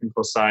the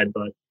technical side,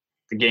 but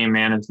the game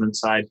management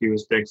side, he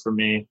was big for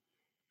me.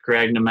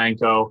 Greg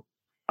Nemenko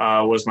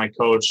was my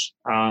coach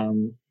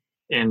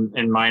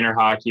in minor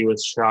hockey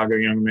with Chicago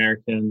Young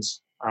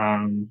Americans.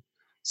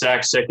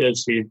 Zach Sikich,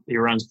 he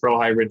runs pro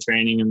hybrid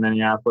training in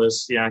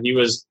Minneapolis. Yeah, he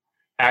was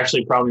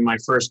actually probably my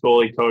first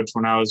goalie coach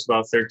when I was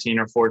about 13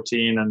 or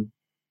 14.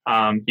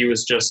 And he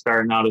was just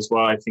starting out as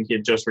well. I think he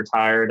had just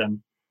retired.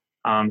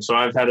 And so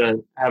I've had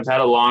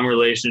a long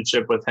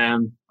relationship with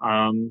him.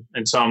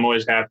 And so I'm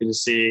always happy to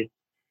see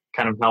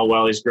kind of how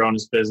well he's grown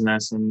his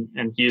business. And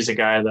he's a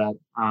guy that,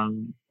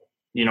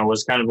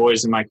 was kind of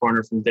always in my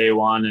corner from day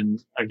one. And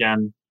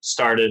again,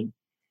 started,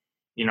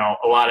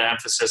 a lot of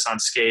emphasis on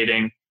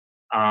skating,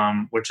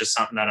 which is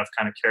something that I've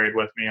kind of carried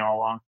with me all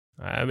along.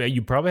 I mean,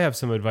 you probably have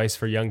some advice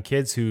for young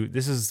kids who,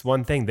 this is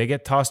one thing, they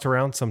get tossed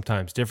around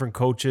sometimes, different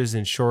coaches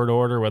in short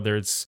order, whether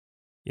it's,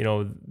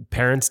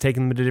 parents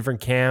taking them to different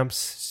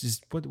camps.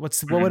 Just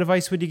what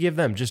advice would you give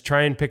them? Just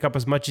try and pick up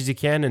as much as you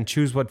can and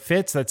choose what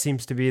fits. That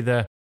seems to be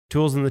the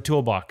tools in the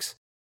toolbox.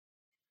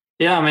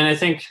 Yeah. I mean, I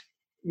think,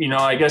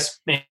 I guess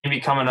maybe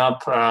coming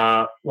up,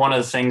 one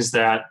of the things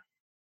that,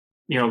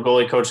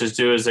 goalie coaches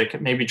do is they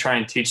can maybe try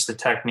and teach the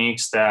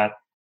techniques that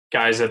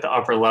guys at the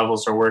upper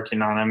levels are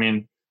working on. I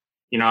mean,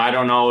 I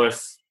don't know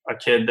if a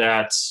kid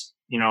that's,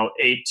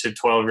 8 to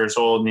 12 years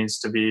old needs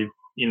to be,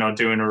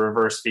 doing a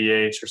reverse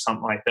VH or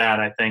something like that.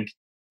 I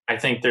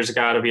think there's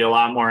got to be a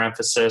lot more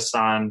emphasis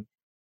on,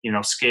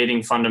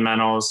 skating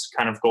fundamentals,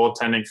 kind of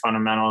goaltending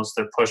fundamentals,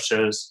 their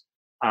pushes.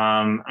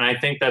 And I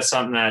think that's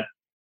something that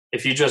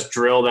if you just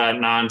drill that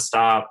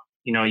nonstop,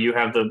 you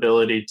have the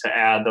ability to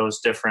add those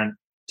different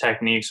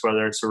techniques,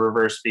 whether it's a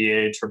reverse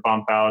VH or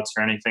bump outs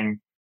or anything,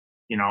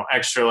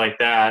 extra like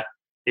that.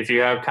 If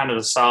you have kind of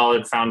a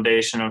solid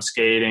foundation of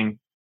skating,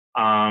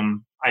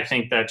 I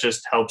think that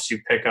just helps you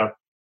pick up,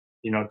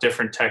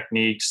 different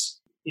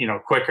techniques,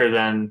 quicker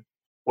than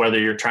whether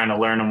you're trying to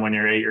learn them when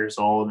you're 8 years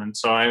old. And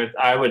so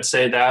I would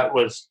say that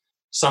was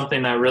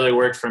something that really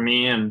worked for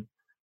me. And,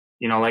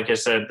 like I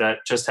said, that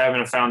just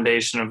having a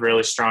foundation of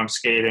really strong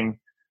skating,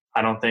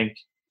 I don't think,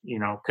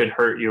 could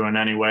hurt you in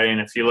any way. And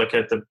if you look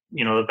at the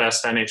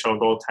best NHL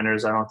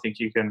goaltenders, I don't think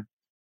you can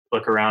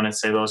look around and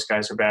say those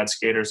guys are bad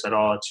skaters at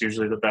all. It's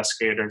usually the best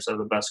skaters are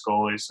the best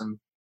goalies. And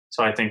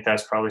so I think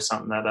that's probably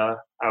something that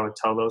I would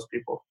tell those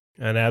people.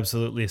 And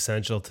absolutely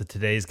essential to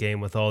today's game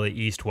with all the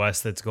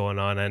East-West that's going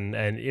on. And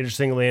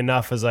interestingly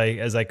enough, as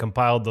I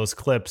compiled those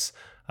clips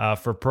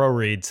for Pro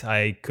Reads,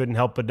 I couldn't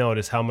help but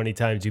notice how many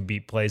times you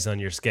beat plays on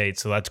your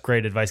skates. So that's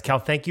great advice. Cal,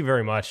 thank you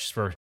very much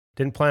for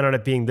Didn't plan on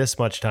it being this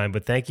much time,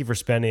 but thank you for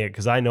spending it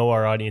because I know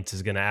our audience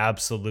is going to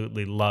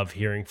absolutely love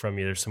hearing from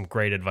you. There's some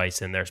great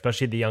advice in there,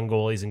 especially the young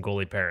goalies and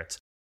goalie parents.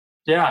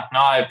 Yeah,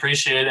 no, I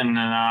appreciate it.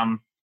 And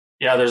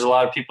yeah, there's a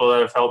lot of people that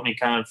have helped me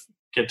kind of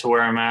get to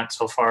where I'm at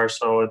so far.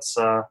 So it's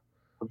a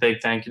big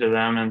thank you to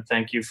them, and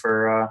thank you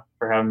for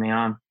having me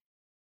on.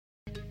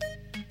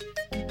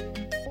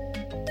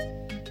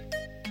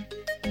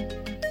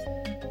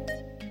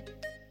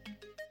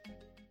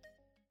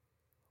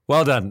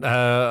 Well done.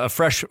 A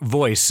fresh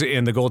voice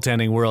in the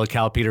goaltending world,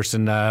 Cal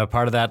Petersen,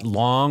 part of that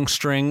long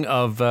string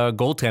of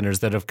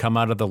goaltenders that have come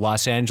out of the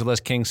Los Angeles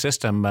Kings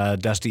system.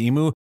 Dusty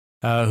Emu,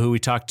 who we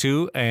talked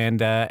to,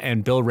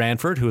 and Bill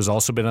Ranford, who has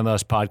also been on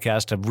this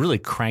podcast, have really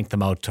cranked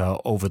them out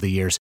over the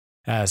years.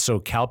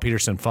 So Cal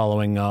Petersen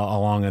following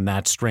along in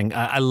that string.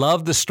 I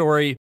love the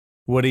story,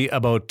 Woody,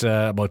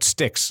 about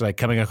sticks, like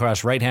coming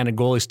across right-handed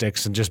goalie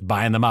sticks and just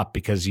buying them up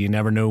because you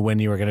never knew when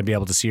you were going to be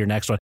able to see your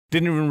next one.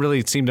 Didn't even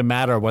really seem to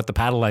matter what the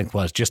paddle length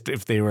was. Just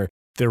if they're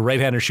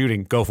right-hander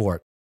shooting, go for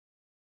it.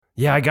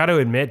 Yeah, I got to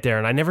admit,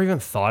 Darren, I never even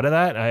thought of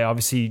that. I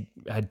obviously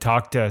had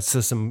talked to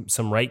some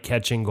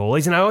right-catching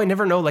goalies, and I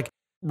never know, like,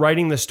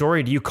 writing the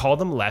story, do you call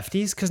them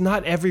lefties? Because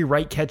not every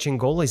right-catching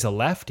goalie is a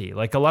lefty.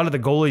 Like, a lot of the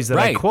goalies that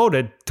I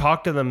quoted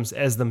talk to them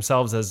as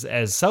themselves as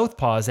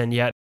southpaws, and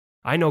yet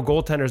I know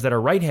goaltenders that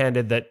are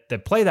right-handed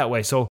that play that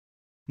way. So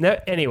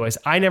anyways,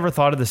 I never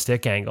thought of the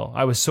stick angle.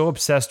 I was so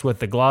obsessed with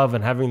the glove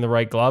and having the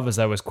right glove as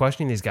I was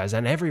questioning these guys. I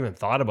never even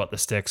thought about the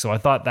stick. So I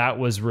thought that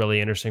was really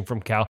interesting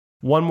from Cal.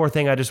 One more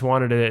thing I just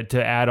wanted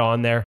to add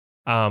on there.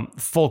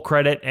 Full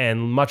credit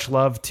and much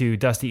love to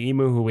Dusty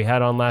Emu, who we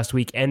had on last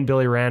week, and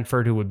Billy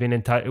Ranford, who had been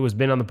in touch, who has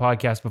been on the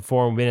podcast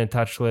before and been in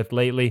touch with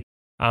lately.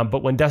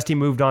 But when Dusty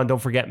moved on, don't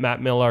forget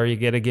Matt Miller. You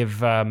got to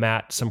give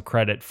Matt some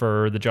credit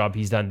for the job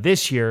he's done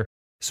this year,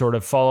 sort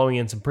of following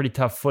in some pretty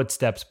tough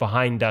footsteps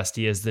behind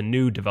Dusty as the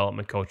new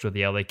development coach with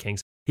the LA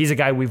Kings. He's a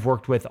guy we've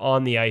worked with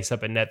on the ice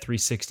up at Net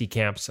 360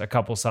 camps a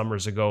couple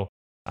summers ago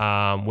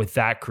with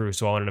that crew.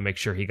 So I wanted to make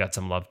sure he got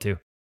some love too.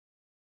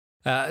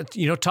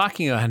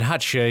 Talking on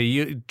Hutch,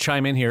 you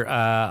chime in here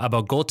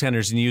about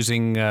goaltenders and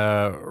using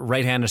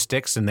right-handed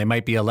sticks, and they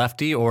might be a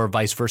lefty or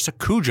vice versa.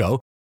 Cujo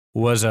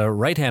was a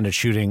right-handed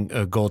shooting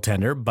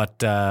goaltender,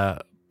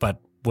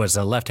 but was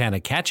a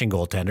left-handed catching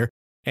goaltender,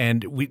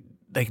 and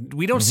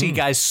we don't see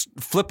guys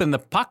flipping the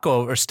puck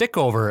over or stick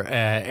over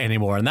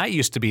anymore, and that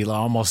used to be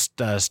almost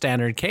a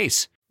standard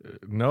case.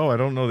 No, I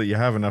don't know that you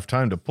have enough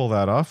time to pull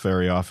that off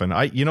very often.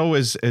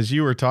 As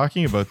you were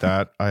talking about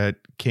that, I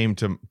came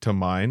to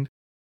mind.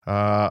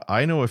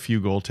 I know a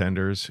few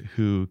goaltenders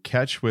who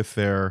catch with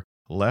their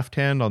left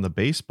hand on the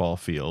baseball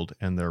field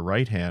and their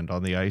right hand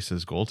on the ice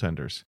as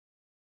goaltenders.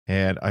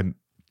 And I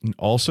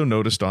also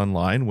noticed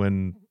online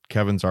when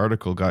Kevin's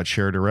article got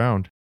shared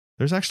around,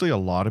 there's actually a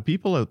lot of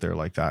people out there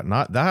like that.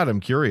 Not that I'm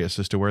curious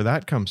as to where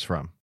that comes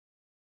from.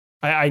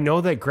 I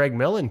know that Greg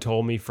Millen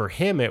told me for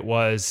him it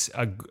was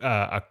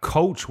a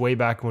coach way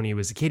back when he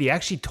was a kid. He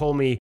actually told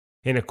me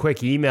in a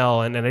quick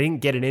email, and I didn't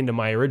get it into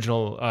my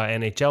original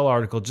NHL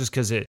article just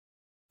because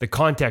the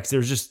context,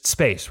 there's just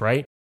space,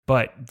 right?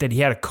 But that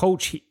he had a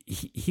coach,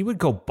 he would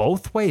go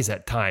both ways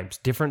at times,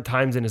 different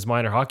times in his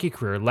minor hockey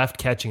career, left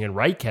catching and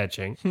right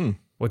catching,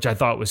 which I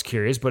thought was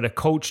curious. But a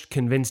coach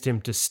convinced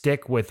him to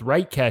stick with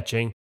right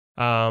catching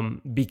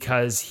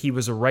because he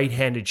was a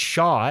right-handed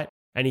shot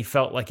and he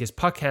felt like his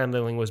puck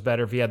handling was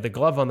better if he had the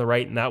glove on the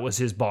right and that was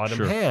his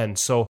bottom hand.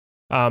 So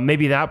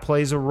maybe that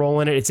plays a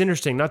role in it. It's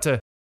interesting, not to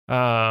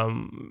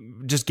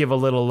just give a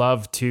little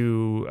love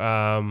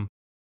to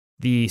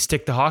the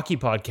Stick to Hockey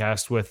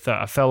podcast with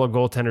a fellow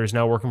goaltender who's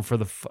now working for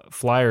the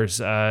Flyers,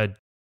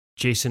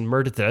 Jason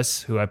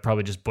Murtitas, who I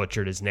probably just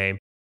butchered his name.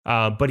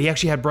 But he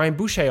actually had Brian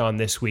Boucher on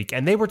this week,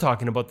 and they were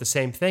talking about the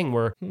same thing,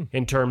 where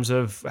in terms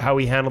of how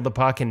he handled the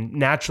puck and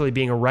naturally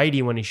being a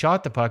righty when he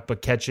shot the puck,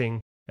 but catching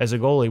as a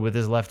goalie with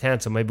his left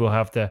hand. So maybe we'll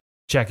have to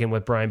check in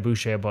with Brian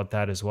Boucher about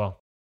that as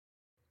well.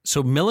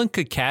 So Millen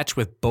could catch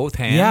with both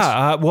hands?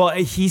 Yeah, well,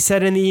 he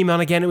said in the email,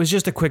 and again, it was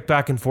just a quick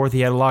back and forth.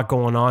 He had a lot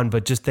going on,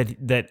 but just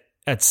that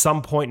at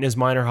some point in his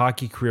minor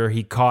hockey career,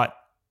 he caught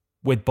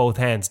with both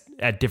hands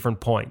at different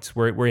points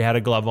where he had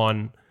a glove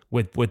on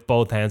with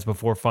both hands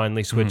before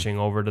finally switching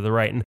over to the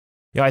right. And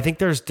I think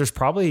there's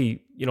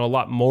probably a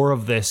lot more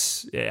of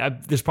this.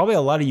 There's probably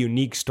a lot of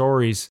unique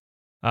stories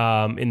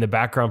in the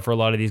background for a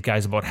lot of these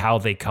guys about how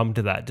they come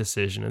to that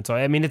decision. And so,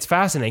 I mean, it's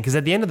fascinating because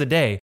at the end of the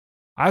day,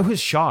 I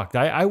was shocked.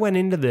 I went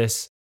into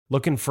this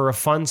looking for a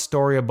fun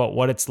story about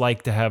what it's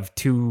like to have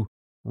two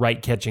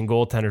right-catching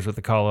goaltenders with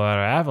the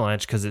Colorado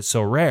Avalanche because it's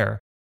so rare.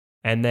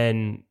 And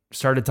then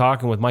started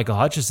talking with Michael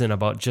Hutchison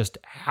about just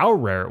how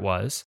rare it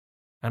was.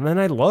 And then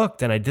I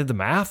looked and I did the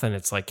math, and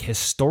it's like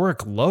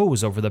historic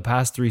lows over the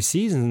past 3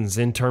 seasons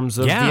in terms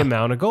of the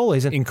amount of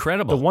goalies. And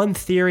incredible. The one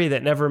theory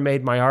that never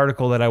made my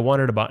article that I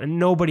wondered about, and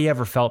nobody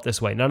ever felt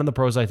this way. None of the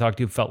pros I talked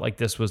to felt like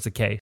this was the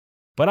case.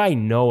 But I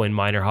know in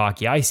minor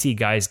hockey, I see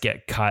guys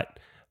get cut,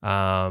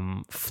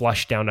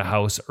 flushed down to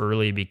house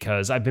early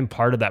because I've been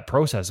part of that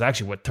process.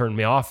 Actually, what turned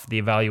me off the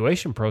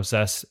evaluation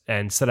process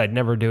and said I'd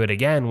never do it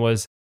again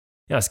was,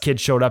 this kid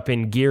showed up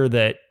in gear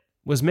that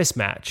was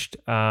mismatched,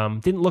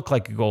 didn't look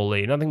like a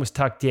goalie. Nothing was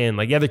tucked in.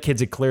 Like the other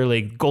kids at Clear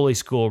League, goalie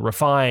school,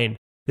 refined.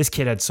 This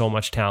kid had so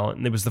much talent,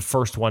 and it was the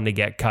first one to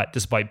get cut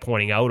despite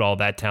pointing out all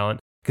that talent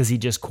because he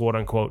just, quote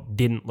unquote,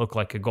 didn't look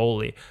like a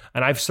goalie.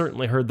 And I've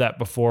certainly heard that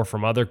before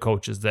from other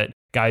coaches, that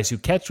guys who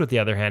catch with the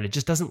other hand, it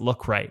just doesn't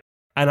look right.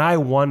 And I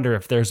wonder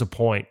if there's a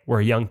point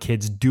where young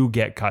kids do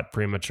get cut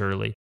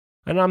prematurely.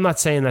 And I'm not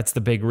saying that's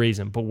the big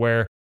reason, but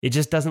where it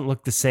just doesn't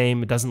look the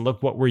same. It doesn't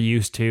look what we're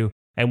used to.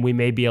 And we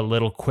may be a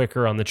little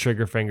quicker on the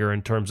trigger finger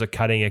in terms of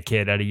cutting a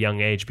kid at a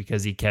young age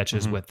because he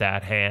catches with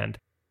that hand.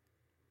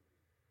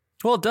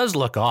 Well, it does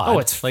look odd. Oh,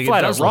 it's like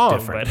flat it does out wrong, look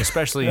different, but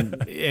especially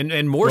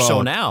and more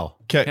so now.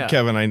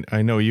 Kevin,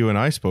 I know you and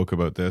I spoke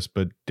about this,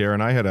 but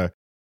Darren, I had a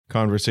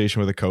conversation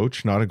with a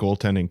coach, not a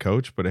goaltending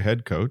coach, but a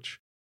head coach,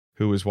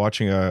 who was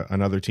watching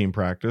another team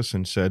practice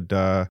and said,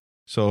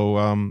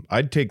 so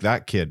I'd take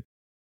that kid.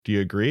 Do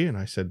you agree? And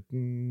I said,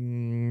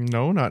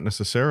 no, not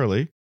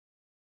necessarily.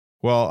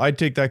 Well, I'd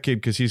take that kid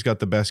because he's got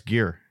the best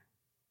gear.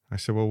 I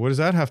said, well, what does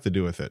that have to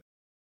do with it?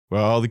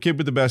 Well, the kid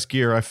with the best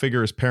gear, I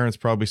figure his parents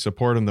probably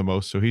support him the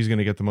most, so he's going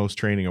to get the most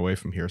training away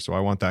from here. So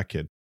I want that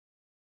kid.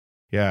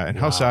 Yeah, and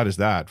how sad is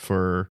that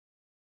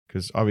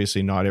because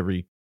obviously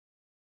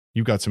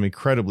you've got some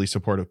incredibly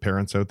supportive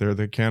parents out there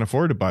that can't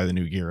afford to buy the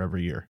new gear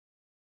every year.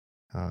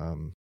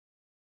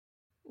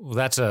 Well,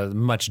 that's a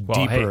much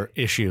deeper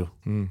issue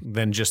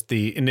than just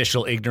the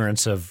initial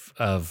ignorance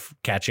of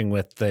catching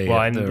with the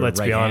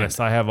let's be honest,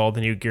 I have all the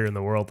new gear in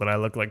the world, and I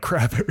look like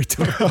crap every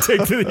time I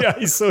take to the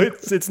ice. So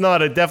it's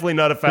definitely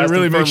not a fast. It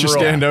really makes you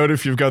stand out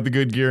if you've got the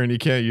good gear and you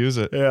can't use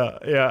it.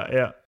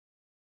 Yeah.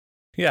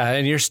 Yeah,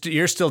 and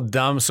you're still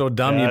dumb, so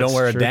dumb you don't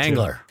wear a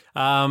dangler.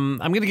 I'm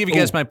going to give you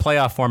guys my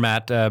playoff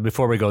format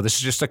before we go. This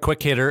is just a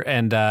quick hitter,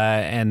 and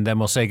then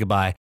we'll say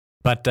goodbye.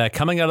 But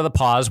coming out of the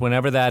pause,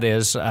 whenever that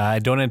is, I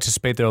don't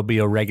anticipate there will be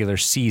a regular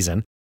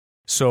season.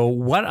 So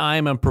what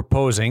I'm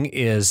proposing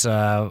is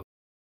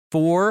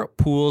 4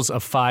 pools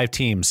of 5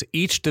 teams.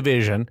 Each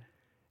division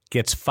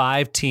gets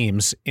 5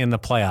 teams in the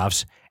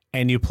playoffs,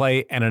 and you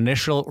play an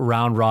initial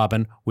round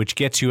robin, which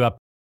gets you up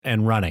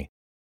and running.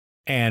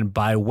 And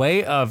by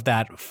way of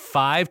that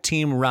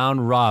 5-team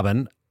round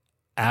robin,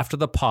 after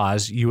the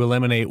pause, you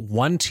eliminate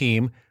 1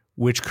 team,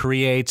 which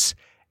creates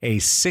a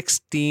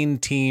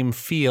 16-team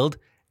field,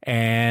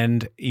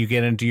 and you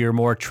get into your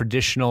more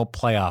traditional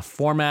playoff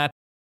format.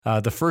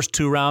 The first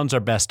 2 rounds are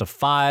best of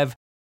 5.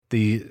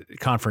 The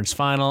conference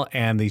final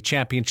and the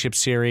championship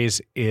series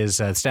is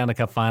Stanley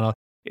Cup final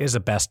is a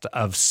best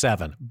of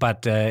 7.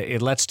 But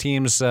it lets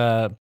teams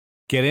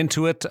get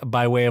into it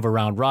by way of a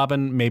round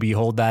robin. Maybe you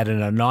hold that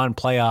in a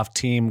non-playoff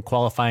team,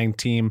 qualifying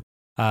team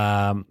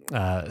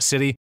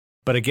city.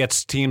 But it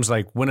gets teams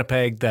like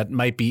Winnipeg that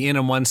might be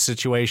in one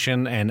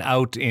situation and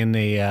out in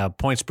a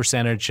points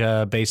percentage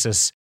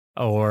basis,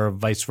 or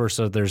vice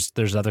versa.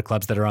 There's other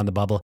clubs that are on the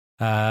bubble.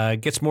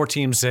 Gets more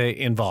teams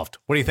involved.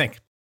 What do you think?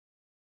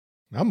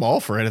 I'm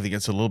all for anything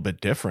that's a little bit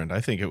different.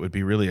 I think it would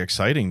be really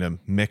exciting to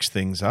mix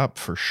things up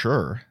for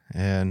sure.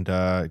 And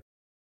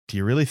do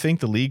you really think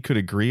the league could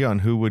agree on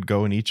who would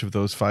go in each of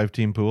those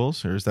 5-team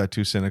pools, or is that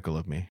too cynical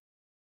of me?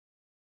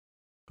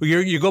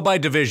 You go by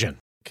division.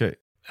 Okay.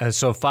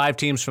 So 5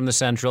 teams from the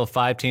Central,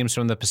 5 teams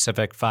from the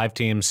Pacific, 5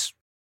 teams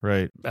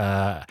right.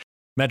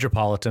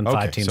 Metropolitan,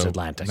 5 teams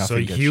Atlantic. So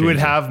you would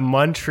have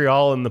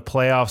Montreal in the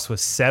playoffs with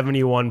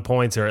 71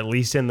 points, or at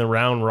least in the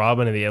round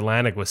robin of the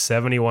Atlantic with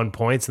 71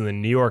 points, and the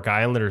New York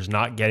Islanders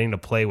not getting to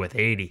play with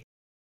 80.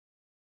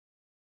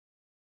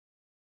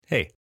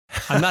 Hey,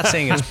 I'm not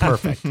saying it's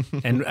perfect,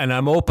 and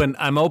I'm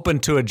open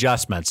to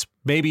adjustments.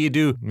 Maybe you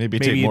do. Maybe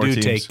you do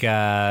take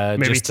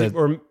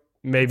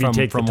maybe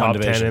take the top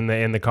 10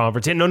 in the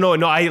conference. No.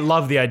 I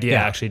love the idea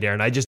actually,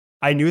 Darren.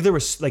 I knew there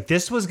was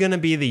this was going to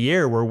be the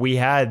year where we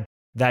had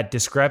that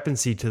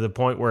discrepancy to the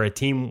point where a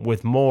team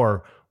with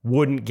more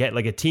wouldn't get,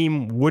 like a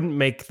team wouldn't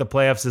make the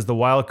playoffs as the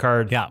wild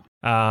card. Yeah.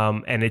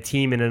 And a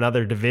team in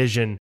another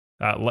division,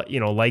 like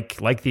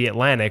the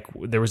Atlantic,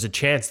 there was a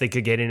chance they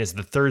could get in as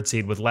the 3rd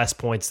seed with less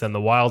points than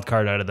the wild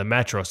card out of the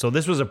Metro. So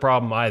this was a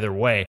problem either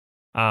way.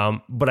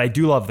 But I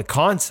do love the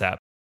concept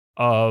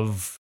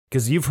of,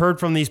 because you've heard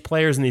from these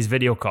players in these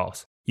video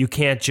calls, you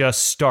can't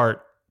just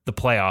start the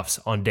playoffs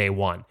on day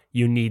 1.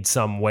 You need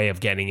some way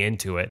of getting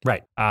into it.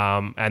 Right.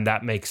 And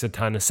that makes a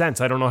ton of sense.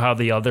 I don't know how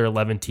the other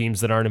 11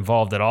 teams that aren't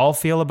involved at all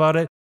feel about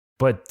it,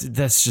 but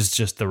that's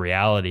just the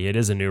reality. It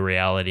is a new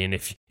reality. And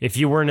if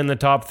you weren't in the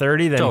top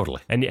 30, then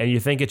totally. And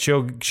you think it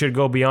should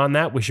go beyond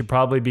that, we should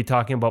probably be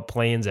talking about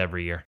play-ins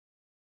every year.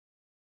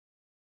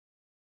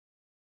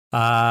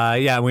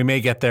 Yeah, we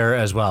may get there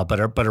as well, but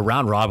a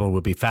round robin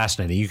would be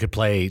fascinating. You could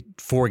play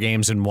 4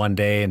 games in one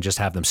day and just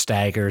have them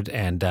staggered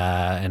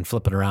and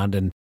flip it around,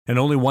 and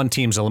only 1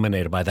 team's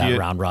eliminated by that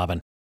round robin.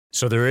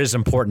 So there is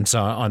importance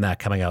on that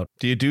coming out.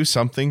 Do you do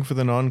something for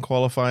the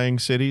non-qualifying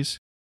cities?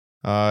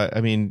 I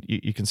mean,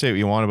 you can say what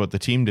you want about the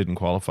team didn't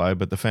qualify,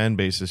 but the fan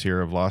bases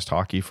here have lost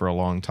hockey for a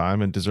long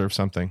time and deserve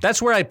something.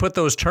 That's where I put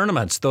those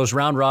tournaments, those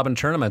round robin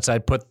tournaments.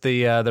 I'd put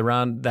the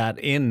round that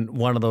in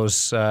one of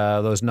those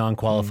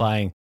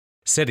non-qualifying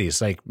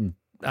cities. Like,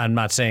 I'm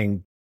not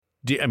saying,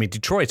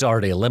 Detroit's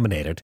already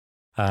eliminated.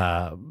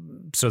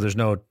 So there's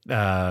no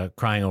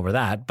crying over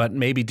that, but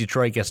maybe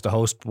Detroit gets to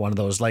host one of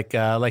those, like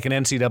an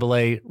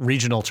NCAA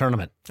regional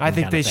tournament. I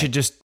think they should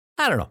just,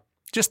 I don't know.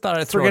 Just thought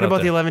I'd forget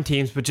about the 11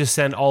 teams, but just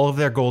send all of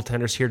their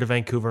goaltenders here to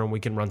Vancouver, and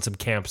we can run some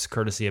camps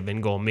courtesy of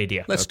In Goal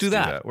Media. Let's do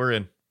that. We're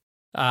in.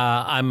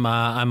 I'm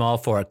all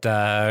for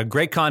it.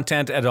 Great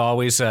content as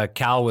always.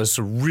 Cal was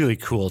really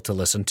cool to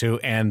listen to,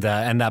 and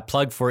that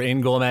plug for In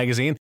Goal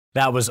Magazine,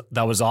 that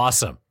was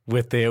awesome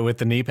with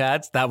the knee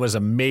pads. That was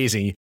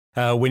amazing.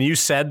 When you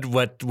said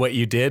what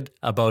you did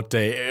about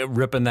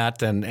ripping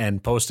that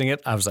and posting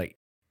it, I was like,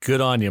 good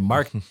on you,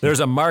 Mark. There's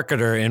a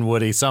marketer in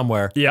Woody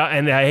somewhere. Yeah,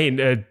 and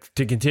hey,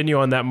 to continue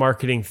on that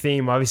marketing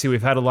theme, obviously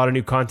we've had a lot of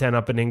new content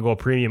up in In Goal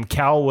Premium.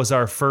 Cal was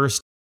our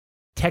first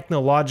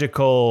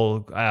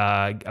technological,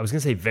 I was going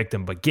to say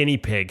victim, but guinea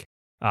pig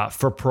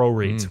for Pro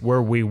Reads,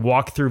 where we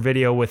walk through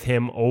video with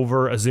him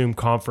over a Zoom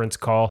conference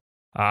call.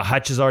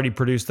 Hutch has already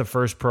produced the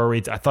first Pro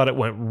Reads. I thought it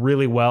went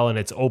really well, and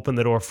it's opened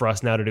the door for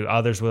us now to do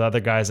others with other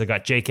guys. I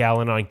got Jake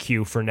Allen on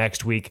cue for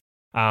next week.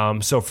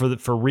 So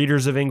for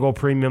readers of In Goal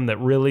Premium that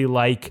really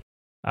like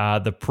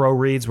the Pro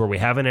Reads, where we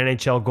have an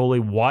NHL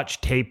goalie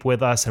watch tape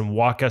with us and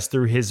walk us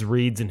through his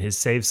reads and his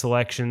save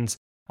selections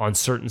on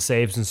certain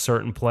saves and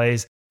certain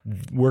plays,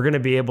 we're going to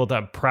be able to,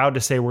 I'm proud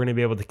to say we're going to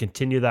be able to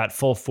continue that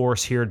full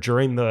force here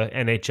during the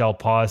NHL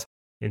pause.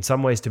 In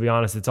some ways, to be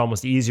honest, it's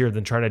almost easier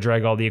than trying to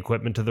drag all the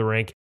equipment to the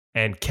rink.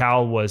 And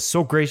Cal was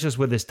so gracious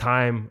with his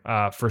time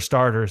for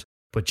starters,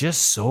 but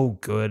just so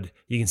good.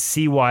 You can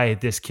see why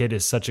this kid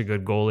is such a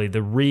good goalie.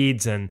 The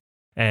reads and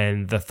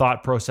the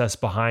thought process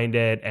behind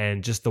it,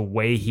 and just the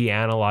way he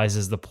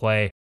analyzes the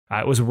play.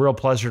 It was a real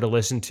pleasure to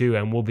listen to,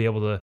 and we'll be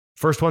able to.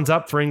 First one's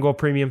up for In Goal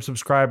Premium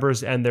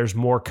subscribers, and there's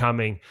more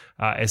coming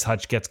as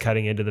Hutch gets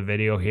cutting into the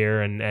video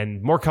here,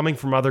 and more coming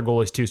from other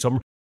goalies too. So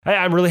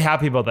I'm really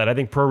happy about that. I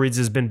think Pro Reads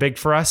has been big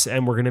for us,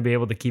 and we're going to be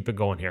able to keep it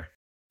going here.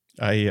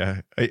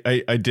 I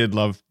did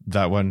love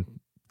that one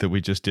that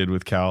we just did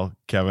with Cal,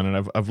 Kevin,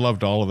 and I've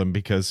loved all of them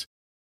because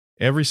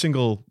every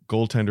single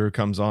goaltender who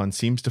comes on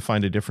seems to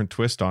find a different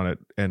twist on it,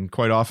 and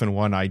quite often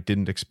one I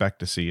didn't expect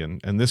to see.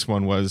 And this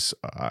one was,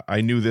 I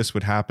knew this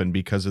would happen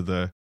because of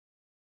the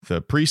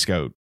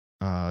pre-scout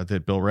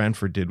that Bill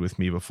Ranford did with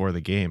me before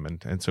the game,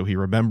 and so he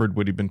remembered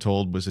what he'd been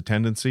told was a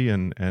tendency,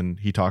 and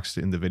he talks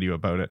in the video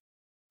about it.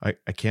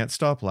 I can't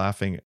stop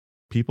laughing.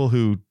 People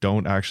who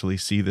don't actually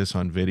see this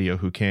on video,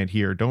 who can't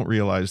hear, don't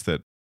realize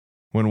that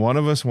when one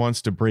of us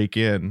wants to break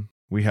in,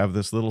 we have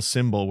this little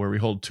symbol where we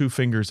hold two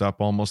fingers up,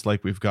 almost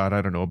like we've got,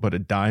 I don't know, about a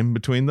dime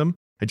between them.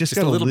 I just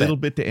got a little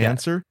bit to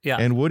answer. Yeah.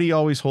 And Woody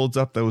always holds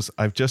up those,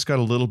 I've just got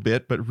a little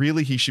bit, but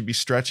really he should be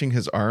stretching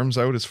his arms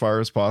out as far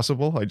as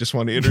possible. I just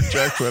want to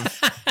interject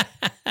with.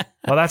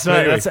 Well, that's not,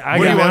 anyway,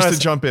 Woody wants to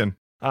jump in.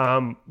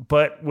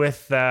 But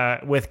with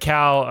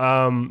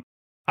Cal,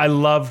 I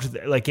loved,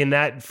 like, in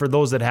that, for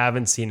those that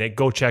haven't seen it,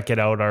 go check it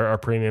out, our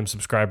premium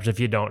subscribers. If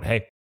you don't,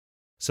 hey,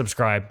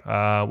 subscribe.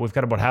 We've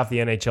got about half the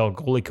NHL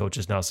goalie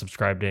coaches now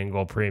subscribed to In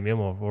Goal Premium.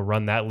 We'll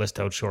run that list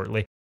out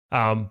shortly.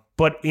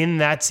 But in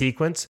that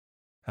sequence,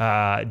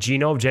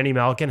 Gino of Jenny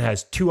Malkin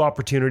has two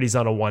opportunities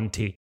on a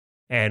 1T.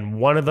 And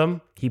one of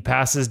them, he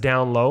passes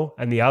down low,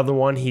 and the other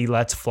one, he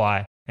lets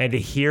fly. And to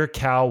hear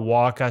Cal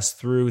walk us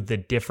through the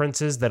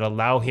differences that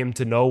allow him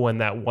to know when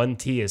that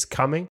 1T is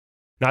coming,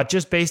 not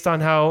just based on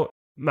how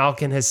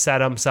Malkin has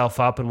set himself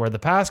up and where the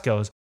pass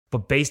goes,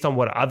 but based on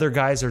what other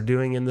guys are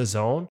doing in the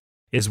zone,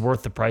 is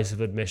worth the price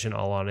of admission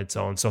all on its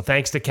own. So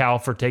thanks to Cal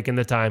for taking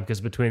the time,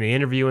 because between the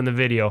interview and the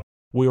video,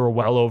 we were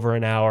well over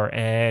an hour.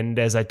 And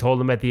as I told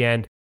him at the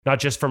end, not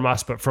just from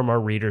us, but from our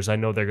readers, I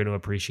know they're going to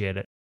appreciate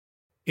it.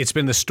 It's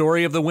been the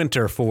story of the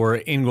winter for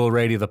In Goal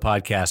Radio, the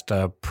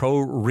podcast, Pro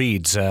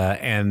Reads,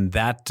 and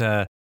that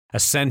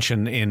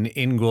ascension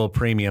in Goal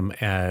Premium.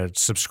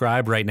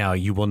 Subscribe right now.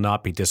 You will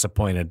not be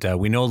disappointed.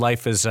 We know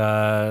life is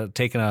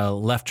taking a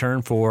left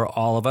turn for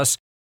all of us.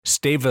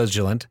 Stay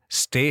vigilant,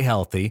 stay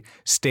healthy,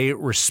 stay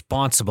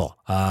responsible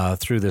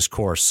through this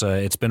course.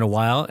 It's been a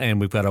while, and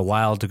we've got a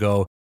while to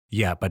go.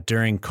 Yeah, but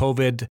during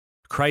COVID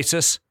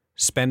crisis,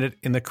 spend it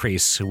in the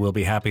crease. We'll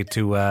be happy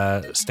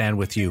to stand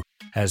with you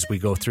as we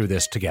go through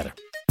this together.